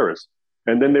Islamic terrorists.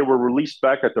 And then they were released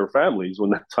back at their families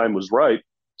when that time was right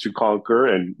to conquer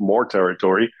and more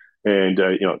territory and,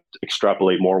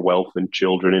 extrapolate more wealth and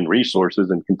children and resources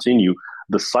and continue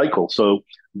the cycle. So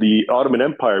the Ottoman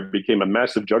Empire became a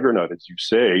massive juggernaut, as you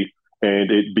say, and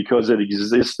because it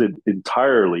existed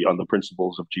entirely on the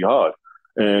principles of jihad.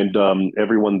 And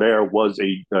everyone there was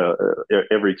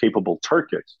every capable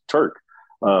Turk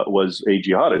was a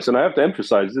jihadist. And I have to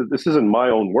emphasize, this isn't my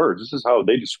own words. This is how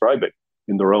they describe it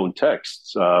in their own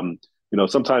texts.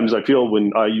 Sometimes I feel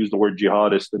when I use the word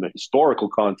jihadist in a historical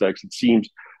context, it seems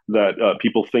that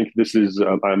people think this is,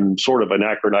 I'm sort of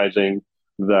anachronizing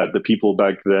that the people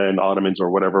back then, Ottomans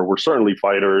or whatever, were certainly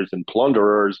fighters and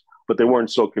plunderers, but they weren't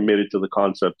so committed to the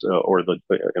concept or the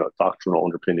doctrinal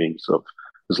underpinnings of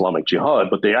Islamic jihad,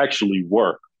 but they actually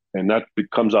were. And that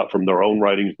comes out from their own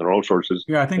writings, their own sources.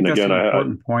 Yeah, I think that's an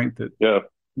important point that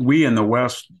we in the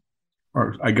West,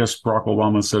 or I guess Barack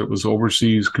Obama said it was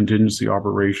overseas contingency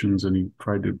operations, and he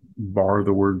tried to bar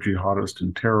the word jihadist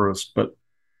and terrorist. But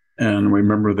And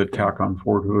remember the attack on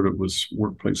Fort Hood, it was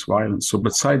workplace violence. So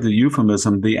besides the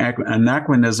euphemism, the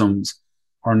anachronisms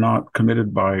are not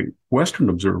committed by Western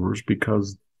observers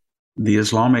because the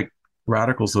Islamic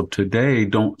radicals of today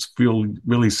don't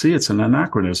really see it's an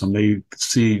anachronism. They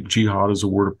see jihad as a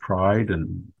word of pride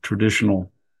and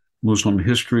traditional Muslim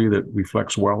history that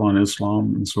reflects well on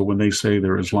Islam. And so when they say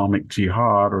they're Islamic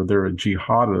jihad or they're a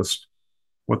jihadist,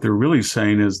 what they're really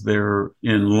saying is they're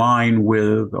in line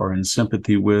with or in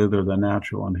sympathy with or the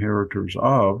natural inheritors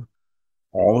of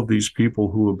all of these people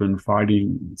who have been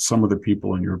fighting some of the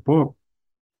people in your book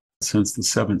since the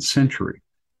 7th century.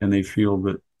 And they feel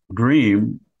that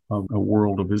dream of a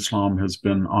world of Islam has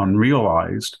been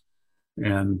unrealized.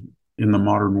 And in the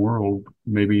modern world,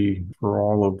 maybe for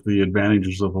all of the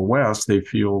advantages of the West, they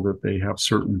feel that they have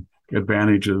certain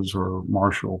advantages or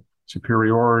martial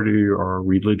superiority or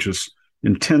religious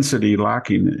intensity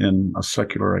lacking in a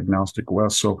secular agnostic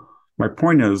West. So my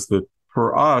point is that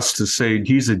for us to say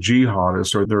he's a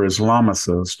jihadist or they're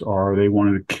Islamicist or they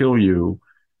wanted to kill you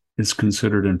is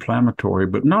considered inflammatory,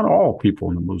 but not all people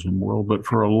in the Muslim world, but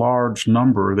for a large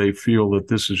number, they feel that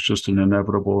this is just an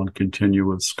inevitable and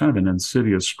continuous kind of an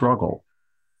insidious struggle.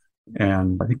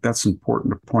 And I think that's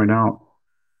important to point out.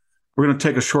 We're going to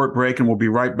take a short break and we'll be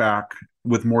right back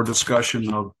with more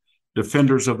discussion of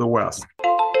defenders of the West.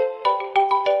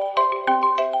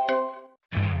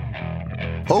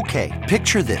 Okay,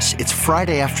 picture this. It's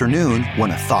Friday afternoon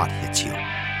when a thought hits you.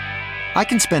 I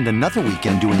can spend another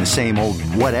weekend doing the same old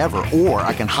whatever, or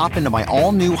I can hop into my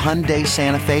all-new Hyundai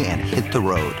Santa Fe and hit the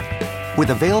road.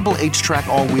 With available H-Track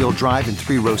all-wheel drive and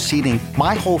 3-row seating,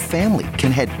 my whole family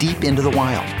can head deep into the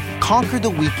wild. Conquer the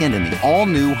weekend in the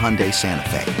all-new Hyundai Santa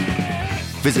Fe.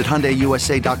 Visit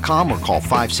HyundaiUSA.com or call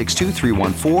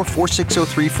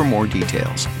 562-314-4603 for more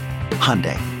details.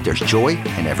 Hyundai, there's joy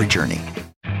in every journey.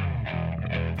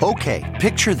 Okay,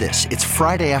 picture this. It's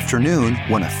Friday afternoon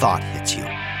when a thought hits you.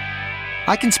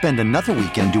 I can spend another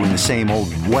weekend doing the same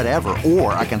old whatever,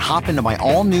 or I can hop into my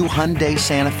all-new Hyundai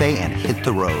Santa Fe and hit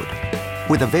the road.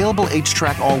 With available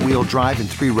H-Track all-wheel drive and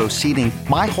 3-row seating,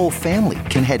 my whole family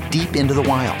can head deep into the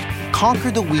wild. Conquer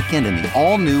the weekend in the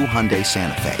all-new Hyundai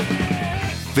Santa Fe.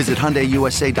 Visit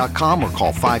HyundaiUSA.com or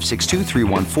call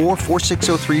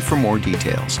 562-314-4603 for more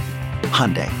details.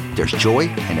 Hyundai, there's joy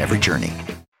in every journey.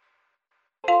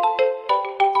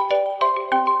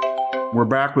 We're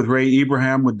back with Ray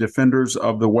Ibrahim with Defenders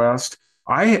of the West.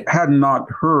 I had not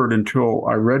heard until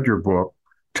I read your book.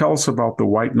 Tell us about the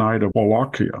White Knight of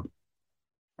Wallachia.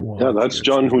 Yeah, that's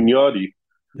John Hunyadi.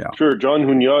 Yeah. Sure, John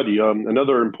Hunyadi,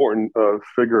 another important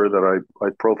figure that I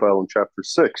profile in chapter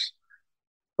 6.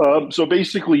 So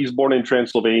basically, he's born in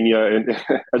Transylvania, and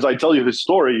as I tell you his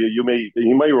story,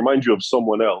 he might remind you of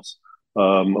someone else,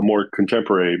 a more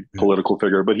contemporary political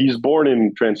figure. But he's born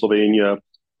in Transylvania,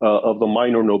 of the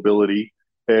minor nobility,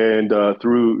 and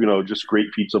through just great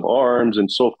feats of arms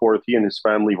and so forth, he and his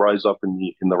family rise up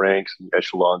in the ranks and the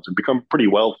echelons and become pretty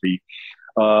wealthy.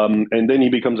 And then he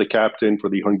becomes a captain for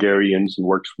the Hungarians and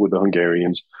works with the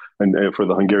Hungarians and for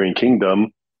the Hungarian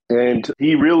kingdom. And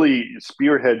he really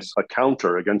spearheads a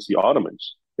counter against the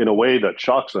Ottomans in a way that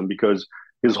shocks them, because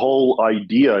his whole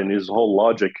idea and his whole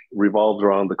logic revolved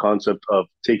around the concept of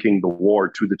taking the war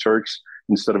to the Turks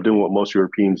instead of doing what most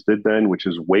Europeans did then, which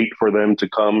is wait for them to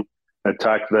come,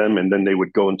 attack them, and then they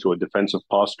would go into a defensive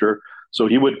posture. So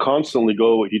he would constantly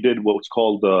he did what's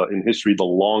called in history the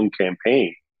Long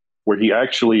Campaign, where he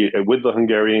actually, with the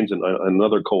Hungarians and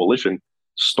another coalition,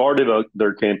 started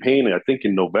their campaign, I think,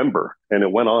 in November, and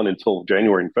it went on until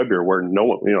January and February, where no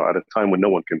one, at a time when no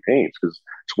one campaigns because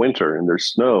it's winter and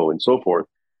there's snow and so forth.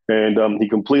 And he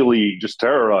completely just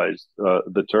terrorized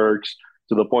the Turks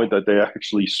to the point that they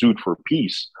actually sued for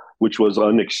peace, which was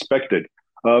unexpected.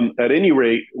 At any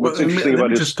rate, what's interesting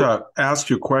about just ask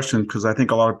you a question, because I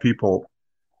think a lot of people,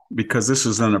 because this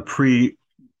is in a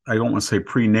I don't want to say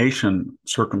pre-nation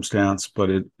circumstance, but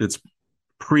it's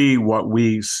pre what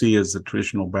we see as the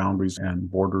traditional boundaries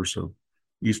and borders of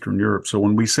Eastern Europe. So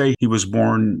when we say he was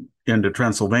born into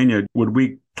Transylvania, would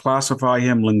we classify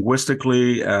him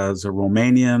linguistically as a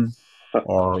Romanian,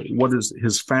 or what is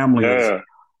his family?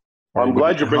 I'm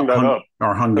glad you bring that up.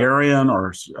 Or Hungarian,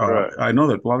 or right. I know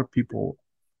that a lot of people.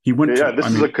 He went. Yeah, this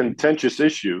is a contentious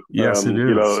issue. Yes, it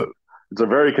is. It's a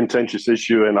very contentious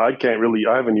issue, and I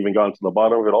haven't even gone to the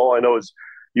bottom of it. All I know is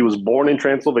he was born in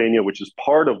Transylvania, which is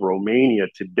part of Romania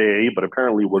today, but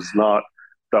apparently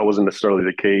that wasn't necessarily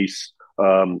the case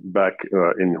back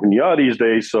in Hunyadi's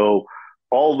day. So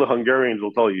all the Hungarians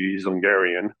will tell you he's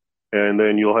Hungarian, and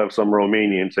then you'll have some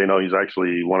Romanians say, no, he's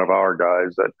actually one of our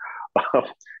guys that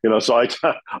So I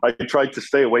tried to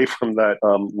stay away from that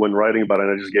when writing about it.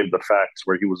 And I just gave the facts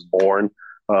where he was born.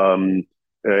 And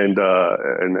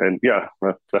yeah,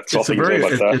 that's all I can say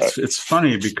about that. It's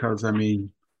funny because, I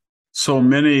mean, so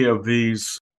many of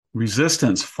these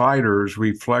resistance fighters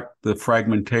reflect the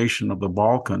fragmentation of the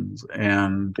Balkans.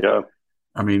 And yeah,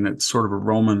 I mean, it's sort of a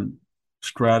Roman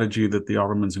strategy that the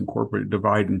Ottomans incorporated,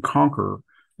 divide and conquer.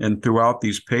 And throughout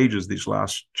these pages, these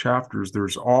last chapters,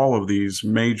 there's all of these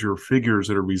major figures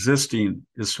that are resisting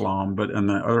Islam. But on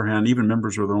the other hand, even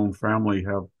members of their own family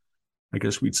have, I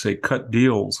guess we'd say, cut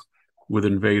deals with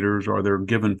invaders, or they're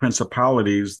given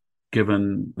principalities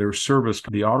given their service to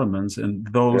the Ottomans. And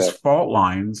those fault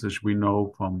lines, as we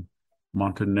know from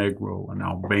Montenegro and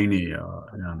Albania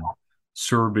and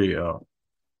Serbia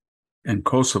and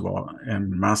Kosovo and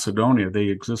Macedonia, they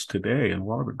exist today. And a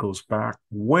lot of it goes back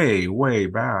way, way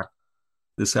back.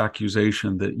 This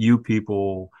accusation that you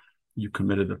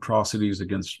committed atrocities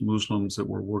against Muslims that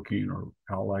were working or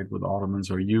allied with Ottomans,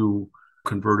 or you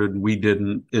converted and we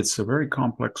didn't. It's a very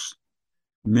complex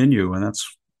menu. And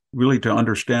that's really to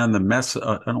understand the mess.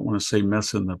 I don't want to say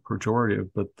mess in the pejorative,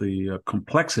 but the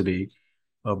complexity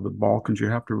of the Balkans, you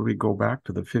have to really go back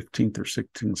to the 15th or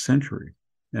 16th century.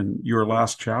 And your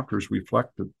last chapters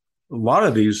reflected a lot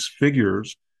of these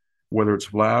figures, whether it's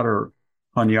Vlad or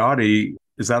Hunyadi.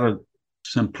 Is that a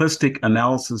simplistic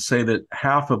analysis, say that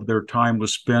half of their time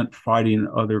was spent fighting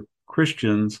other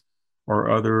Christians or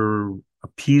other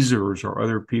appeasers or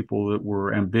other people that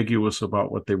were ambiguous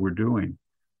about what they were doing?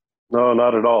 No,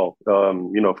 not at all.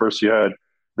 First you had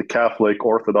the Catholic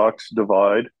Orthodox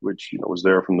divide, which was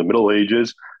there from the Middle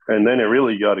Ages, and then it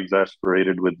really got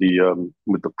exacerbated with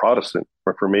the Protestant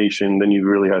Reformation. Then you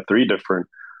really had three different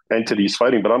entities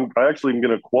fighting. But I actually am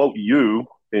going to quote you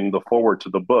in the foreword to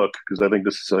the book, because I think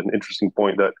this is an interesting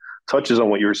point that touches on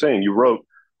what you were saying. You wrote,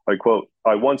 I quote,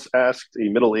 "I once asked a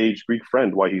middle-aged Greek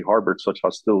friend why he harbored such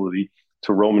hostility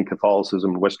to Roman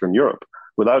Catholicism in Western Europe.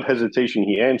 Without hesitation,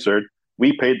 he answered,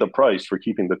 'We paid the price for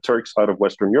keeping the Turks out of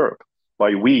Western Europe.'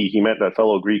 By we, he meant that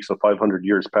fellow Greeks of 500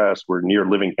 years past were near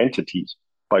living entities.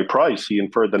 By price, he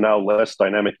inferred the now less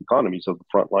dynamic economies of the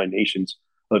frontline nations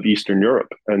of Eastern Europe."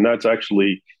 And that's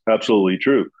actually absolutely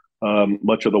true.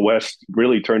 Much of the West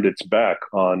really turned its back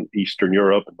on Eastern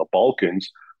Europe and the Balkans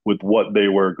with what they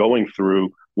were going through,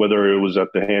 whether it was at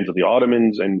the hands of the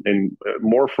Ottomans and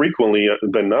more frequently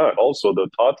than not, also the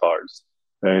Tatars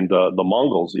and the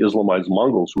Mongols, the Islamized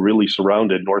Mongols, who really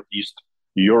surrounded Northeast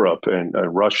Europe and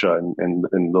Russia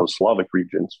and those Slavic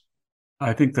regions.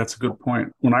 I think that's a good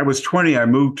point. When I was 20, I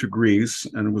moved to Greece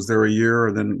and was there a year,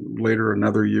 and then later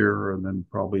another year, and then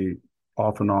probably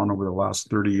off and on over the last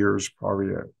 30 years,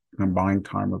 probably a combined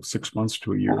time of 6 months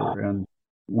to a year. And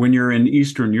when you're in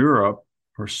Eastern Europe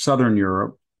or Southern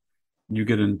Europe, you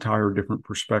get an entire different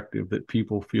perspective that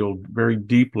people feel very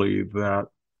deeply that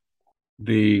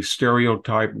the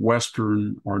stereotype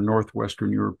Western or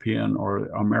Northwestern European or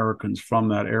Americans from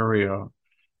that area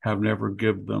have never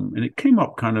given them. And it came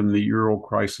up kind of in the Euro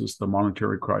crisis, the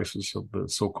monetary crisis of the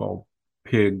so-called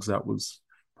pigs. That was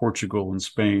Portugal and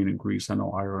Spain and Greece. I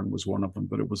know Ireland was one of them,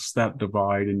 but it was that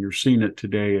divide. And you're seeing it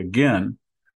today again,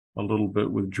 a little bit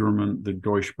with German, the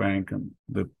Deutsche Bank and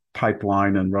the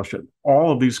pipeline in Russia.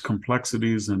 All of these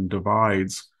complexities and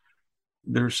divides,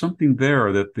 there's something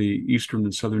there that the Eastern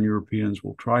and Southern Europeans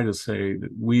will try to say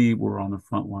that we were on the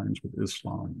front lines with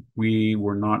Islam. We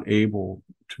were not able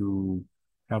to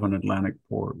have an Atlantic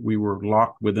port. We were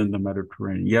locked within the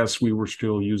Mediterranean. Yes, we were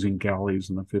still using galleys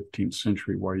in the 15th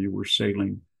century while you were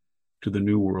sailing to the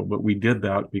New World, but we did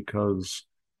that because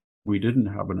we didn't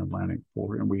have an Atlantic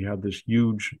port, and we had this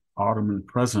huge Ottoman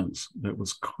presence that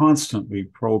was constantly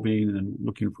probing and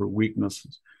looking for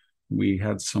weaknesses. We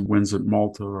had some wins at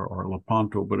Malta or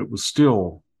Lepanto, but it was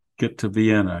still get to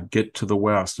Vienna, get to the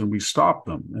West, and we stopped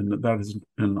them. And that has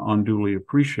been unduly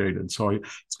appreciated. So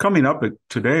it's coming up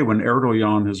today when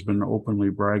Erdogan has been openly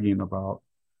bragging about,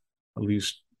 at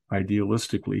least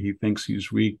idealistically, he thinks he's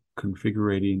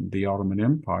reconfiguring the Ottoman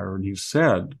Empire. And he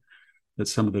said that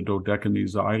some of the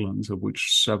Dodecanese islands, of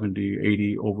which 70,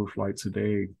 80 overflights a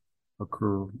day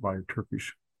occur by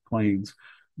Turkish planes,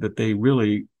 that they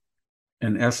really,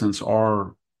 in essence,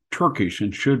 are Turkish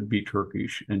and should be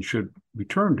Turkish and should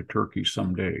return to Turkey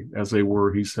someday, as they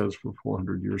were, he says, for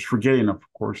 400 years, forgetting, of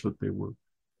course, that they were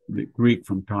the Greek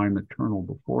from time eternal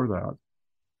before that.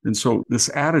 And so this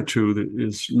attitude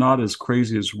is not as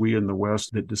crazy as we in the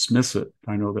West that dismiss it.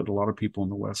 I know that a lot of people in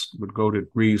the West would go to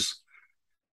Greece,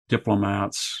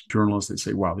 diplomats, journalists, they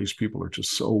say, wow, these people are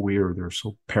just so weird. They're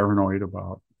so paranoid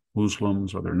about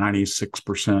Muslims, or they're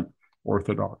 96%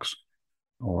 Orthodox.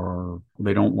 or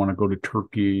they don't want to go to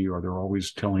Turkey, or they're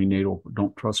always telling NATO,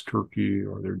 don't trust Turkey,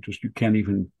 or you can't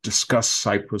even discuss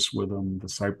Cyprus with them, the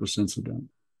Cyprus incident.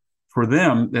 For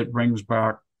them, it brings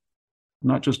back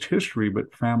not just history,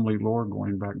 but family lore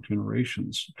going back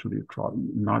generations to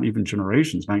not even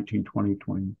generations, 1920,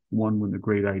 21, when the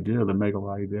great idea, the mega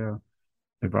idea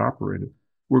evaporated.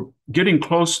 We're getting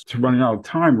close to running out of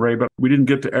time, Ray, but we didn't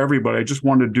get to everybody. I just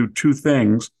wanted to do two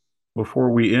things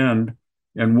before we end.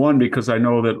 And one, because I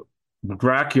know that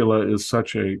Dracula is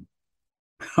such a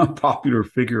popular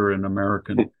figure in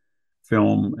American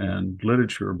film and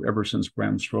literature ever since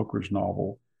Bram Stoker's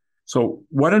novel. So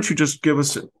why don't you just give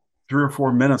us 3 or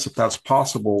 4 minutes, if that's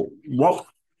possible.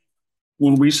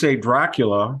 When we say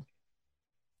Dracula,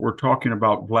 we're talking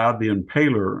about Vlad the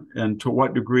Impaler, and to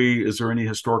what degree is there any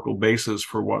historical basis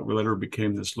for what later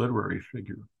became this literary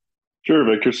figure? Sure,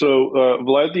 Victor. So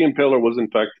Vlad the Impaler was in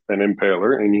fact an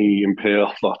impaler, and he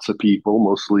impaled lots of people,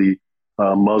 mostly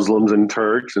Muslims and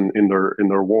Turks, in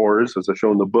their wars, as I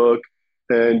show in the book.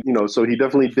 And so he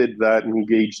definitely did that and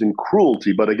engaged in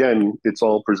cruelty. But again, it's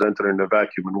all presented in a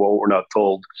vacuum. And what we're not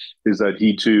told is that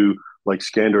he too, like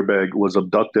Skanderbeg, was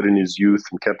abducted in his youth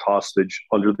and kept hostage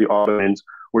under the Ottomans,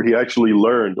 where he actually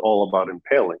learned all about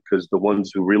impaling, because the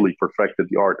ones who really perfected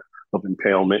the art of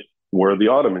impalement were the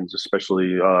Ottomans,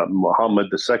 especially Muhammad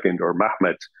II or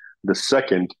Mehmet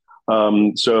II.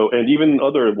 And even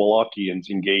other Wallachians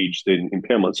engaged in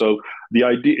impalement. So the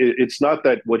idea, it's not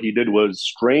that what he did was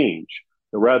strange.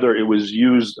 Rather, it was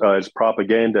used as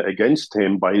propaganda against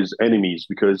him by his enemies,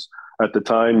 because at the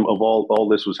time of all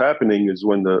this was happening is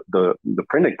when the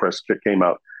printing press came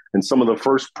out. And some of the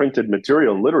first printed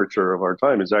material in literature of our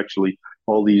time is actually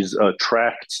all these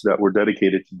tracts that were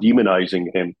dedicated to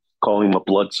demonizing him, calling him a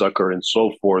bloodsucker and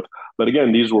so forth. But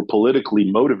again, these were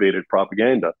politically motivated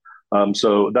propaganda.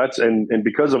 So that's, and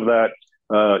because of that,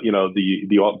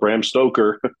 the Bram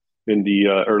Stoker in the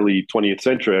early 20th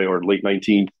century or late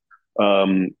 19th,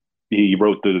 he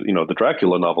wrote the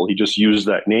Dracula novel. He just used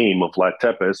that name of Vlad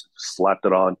Tepes, slapped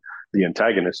it on the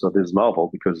antagonist of his novel,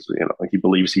 because he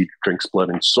believes he drinks blood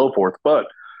and so forth. But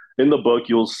in the book,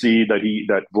 you'll see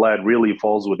that Vlad really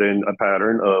falls within a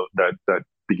pattern of that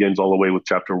begins all the way with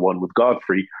chapter 1 with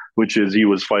Godfrey, which is he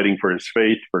was fighting for his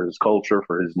faith, for his culture,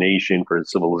 for his nation, for his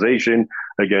civilization,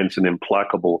 against an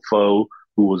implacable foe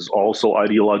who was also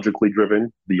ideologically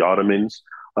driven, the Ottomans.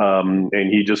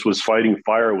 And he just was fighting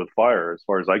fire with fire, as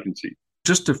far as I can see.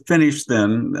 Just to finish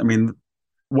then, I mean,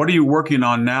 what are you working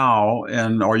on now?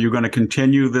 And are you going to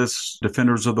continue this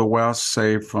Defenders of the West,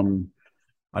 say from,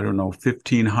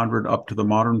 1500 up to the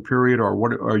modern period? Or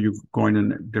what are you going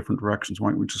in different directions? Why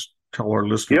don't we just tell our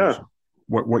listeners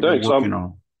what you're working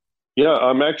on? Yeah,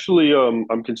 I'm actually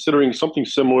I'm considering something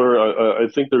similar. I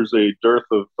think there's a dearth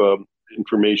of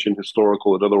information,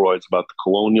 historical and otherwise, about the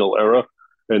colonial era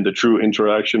and the true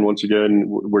interaction. Once again,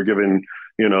 we're given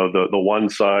the one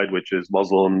side, which is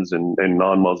Muslims and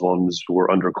non-Muslims who are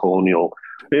under colonial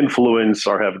influence,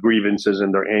 or have grievances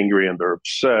and they're angry and they're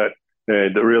upset.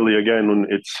 And really, again,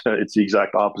 it's the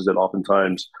exact opposite.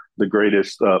 Oftentimes, the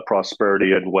greatest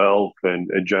prosperity and wealth and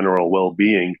general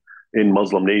well-being in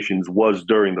Muslim nations was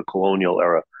during the colonial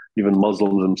era. Even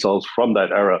Muslims themselves from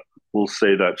that era will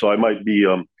say that. So I might be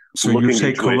so you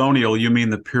say colonial, you mean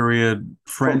the period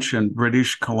French and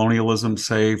British colonialism,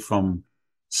 say from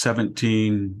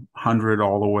 1700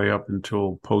 all the way up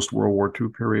until post-World War II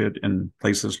period in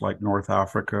places like North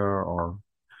Africa or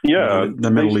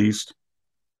the Middle East?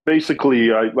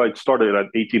 Basically, I started at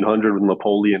 1800 with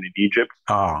Napoleon in Egypt.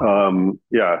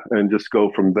 And just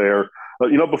go from there.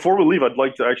 Before we leave, I'd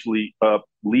like to actually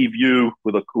leave you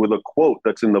with a quote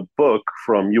that's in the book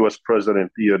from U.S.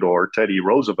 President Teddy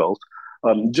Roosevelt,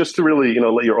 just to really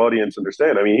let your audience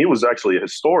understand. I mean, he was actually a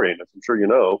historian, as I'm sure you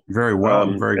know. Very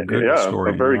well, very good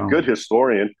historian. A very good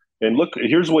historian. And look,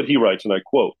 here's what he writes, and I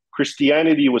quote: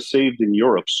 "Christianity was saved in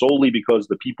Europe solely because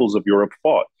the peoples of Europe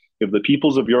fought. If the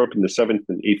peoples of Europe in the 7th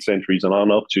and 8th centuries and on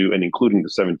up to and including the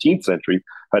 17th century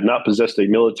had not possessed a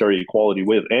military equality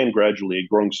with and gradually a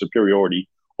growing superiority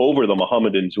over the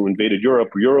Mohammedans who invaded Europe,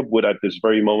 Europe would at this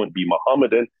very moment be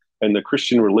Mohammedan and the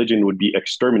Christian religion would be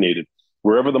exterminated.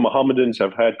 Wherever the Mohammedans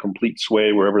have had complete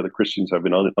sway, wherever the Christians have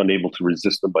been unable to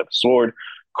resist them by the sword,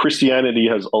 Christianity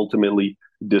has ultimately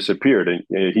disappeared." And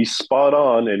he's spot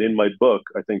on. And in my book,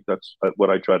 I think that's what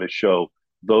I try to show.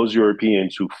 Those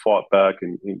Europeans who fought back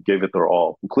and gave it their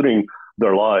all, including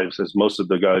their lives, as most of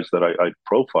the guys that I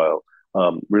profile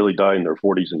really died in their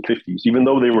 40s and 50s, even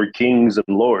though they were kings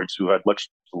and lords who had much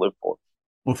to live for.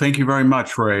 Well, thank you very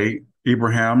much, Ray.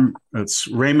 Ibrahim. It's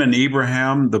Raymond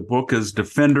Ibrahim. The book is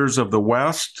Defenders of the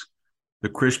West. the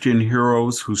Christian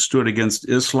heroes who stood against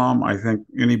Islam. I think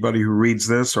anybody who reads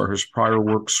this or his prior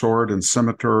work, Sword and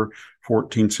Scimitar,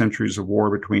 14 Centuries of War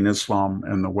Between Islam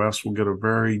and the West, will get a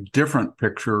very different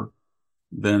picture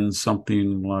than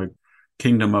something like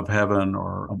Kingdom of Heaven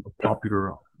or a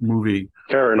popular movie.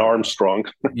 Karen Armstrong.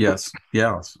 yes,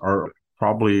 or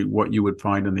probably what you would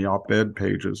find in the op-ed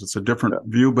pages. It's a different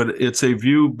view, but it's a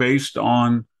view based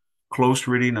on close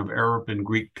reading of Arab and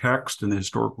Greek text in the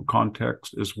historical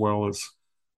context, as well as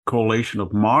collation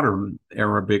of modern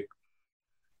Arabic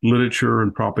literature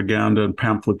and propaganda and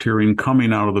pamphleteering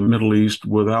coming out of the Middle East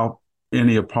without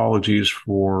any apologies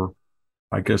for,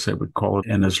 I guess I would call it,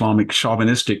 an Islamic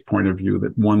chauvinistic point of view,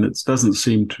 that one that doesn't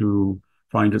seem to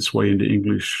find its way into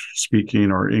English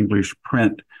speaking or English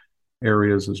print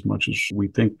areas as much as we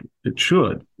think it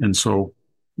should. And so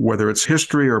whether it's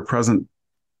history or present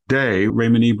day,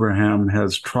 Raymond Ibrahim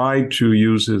has tried to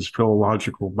use his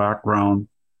philological background,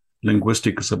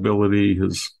 linguistics ability,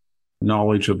 his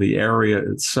knowledge of the area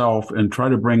itself, and try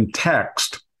to bring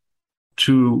text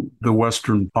to the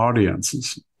Western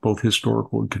audiences, both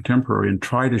historical and contemporary, and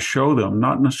try to show them,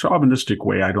 not in a chauvinistic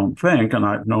way, I don't think, and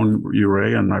I've known you,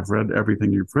 Ray, and I've read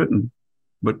everything you've written,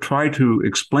 but try to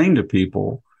explain to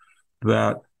people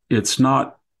that it's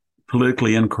not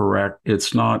politically incorrect,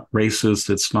 it's not racist,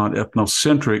 it's not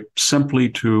ethnocentric, simply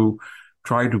to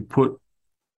try to put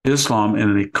Islam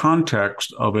in a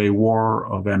context of a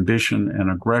war of ambition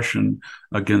and aggression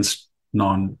against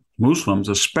non-Muslims,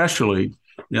 especially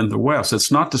in the West.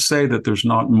 It's not to say that there's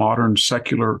not modern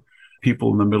secular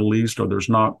people in the Middle East, or there's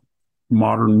not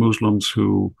modern Muslims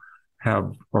who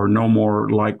are no more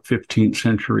like 15th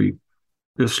century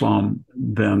Islam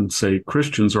than, say,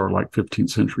 Christians are like 15th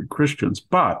century Christians.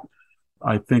 But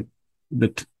I think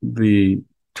that the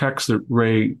text that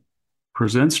Ray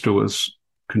presents to us,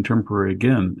 contemporary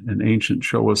again and ancient,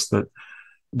 show us that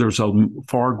there's a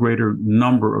far greater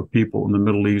number of people in the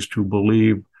Middle East who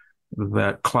believe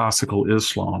that classical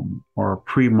Islam or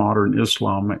pre-modern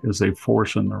Islam is a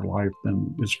force in their life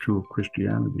than is true of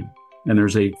Christianity. And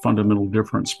there's a fundamental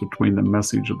difference between the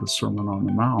message of the Sermon on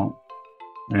the Mount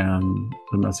and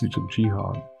the message of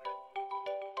jihad.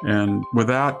 And with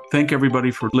that, thank everybody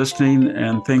for listening,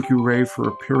 and thank you, Ray, for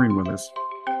appearing with us.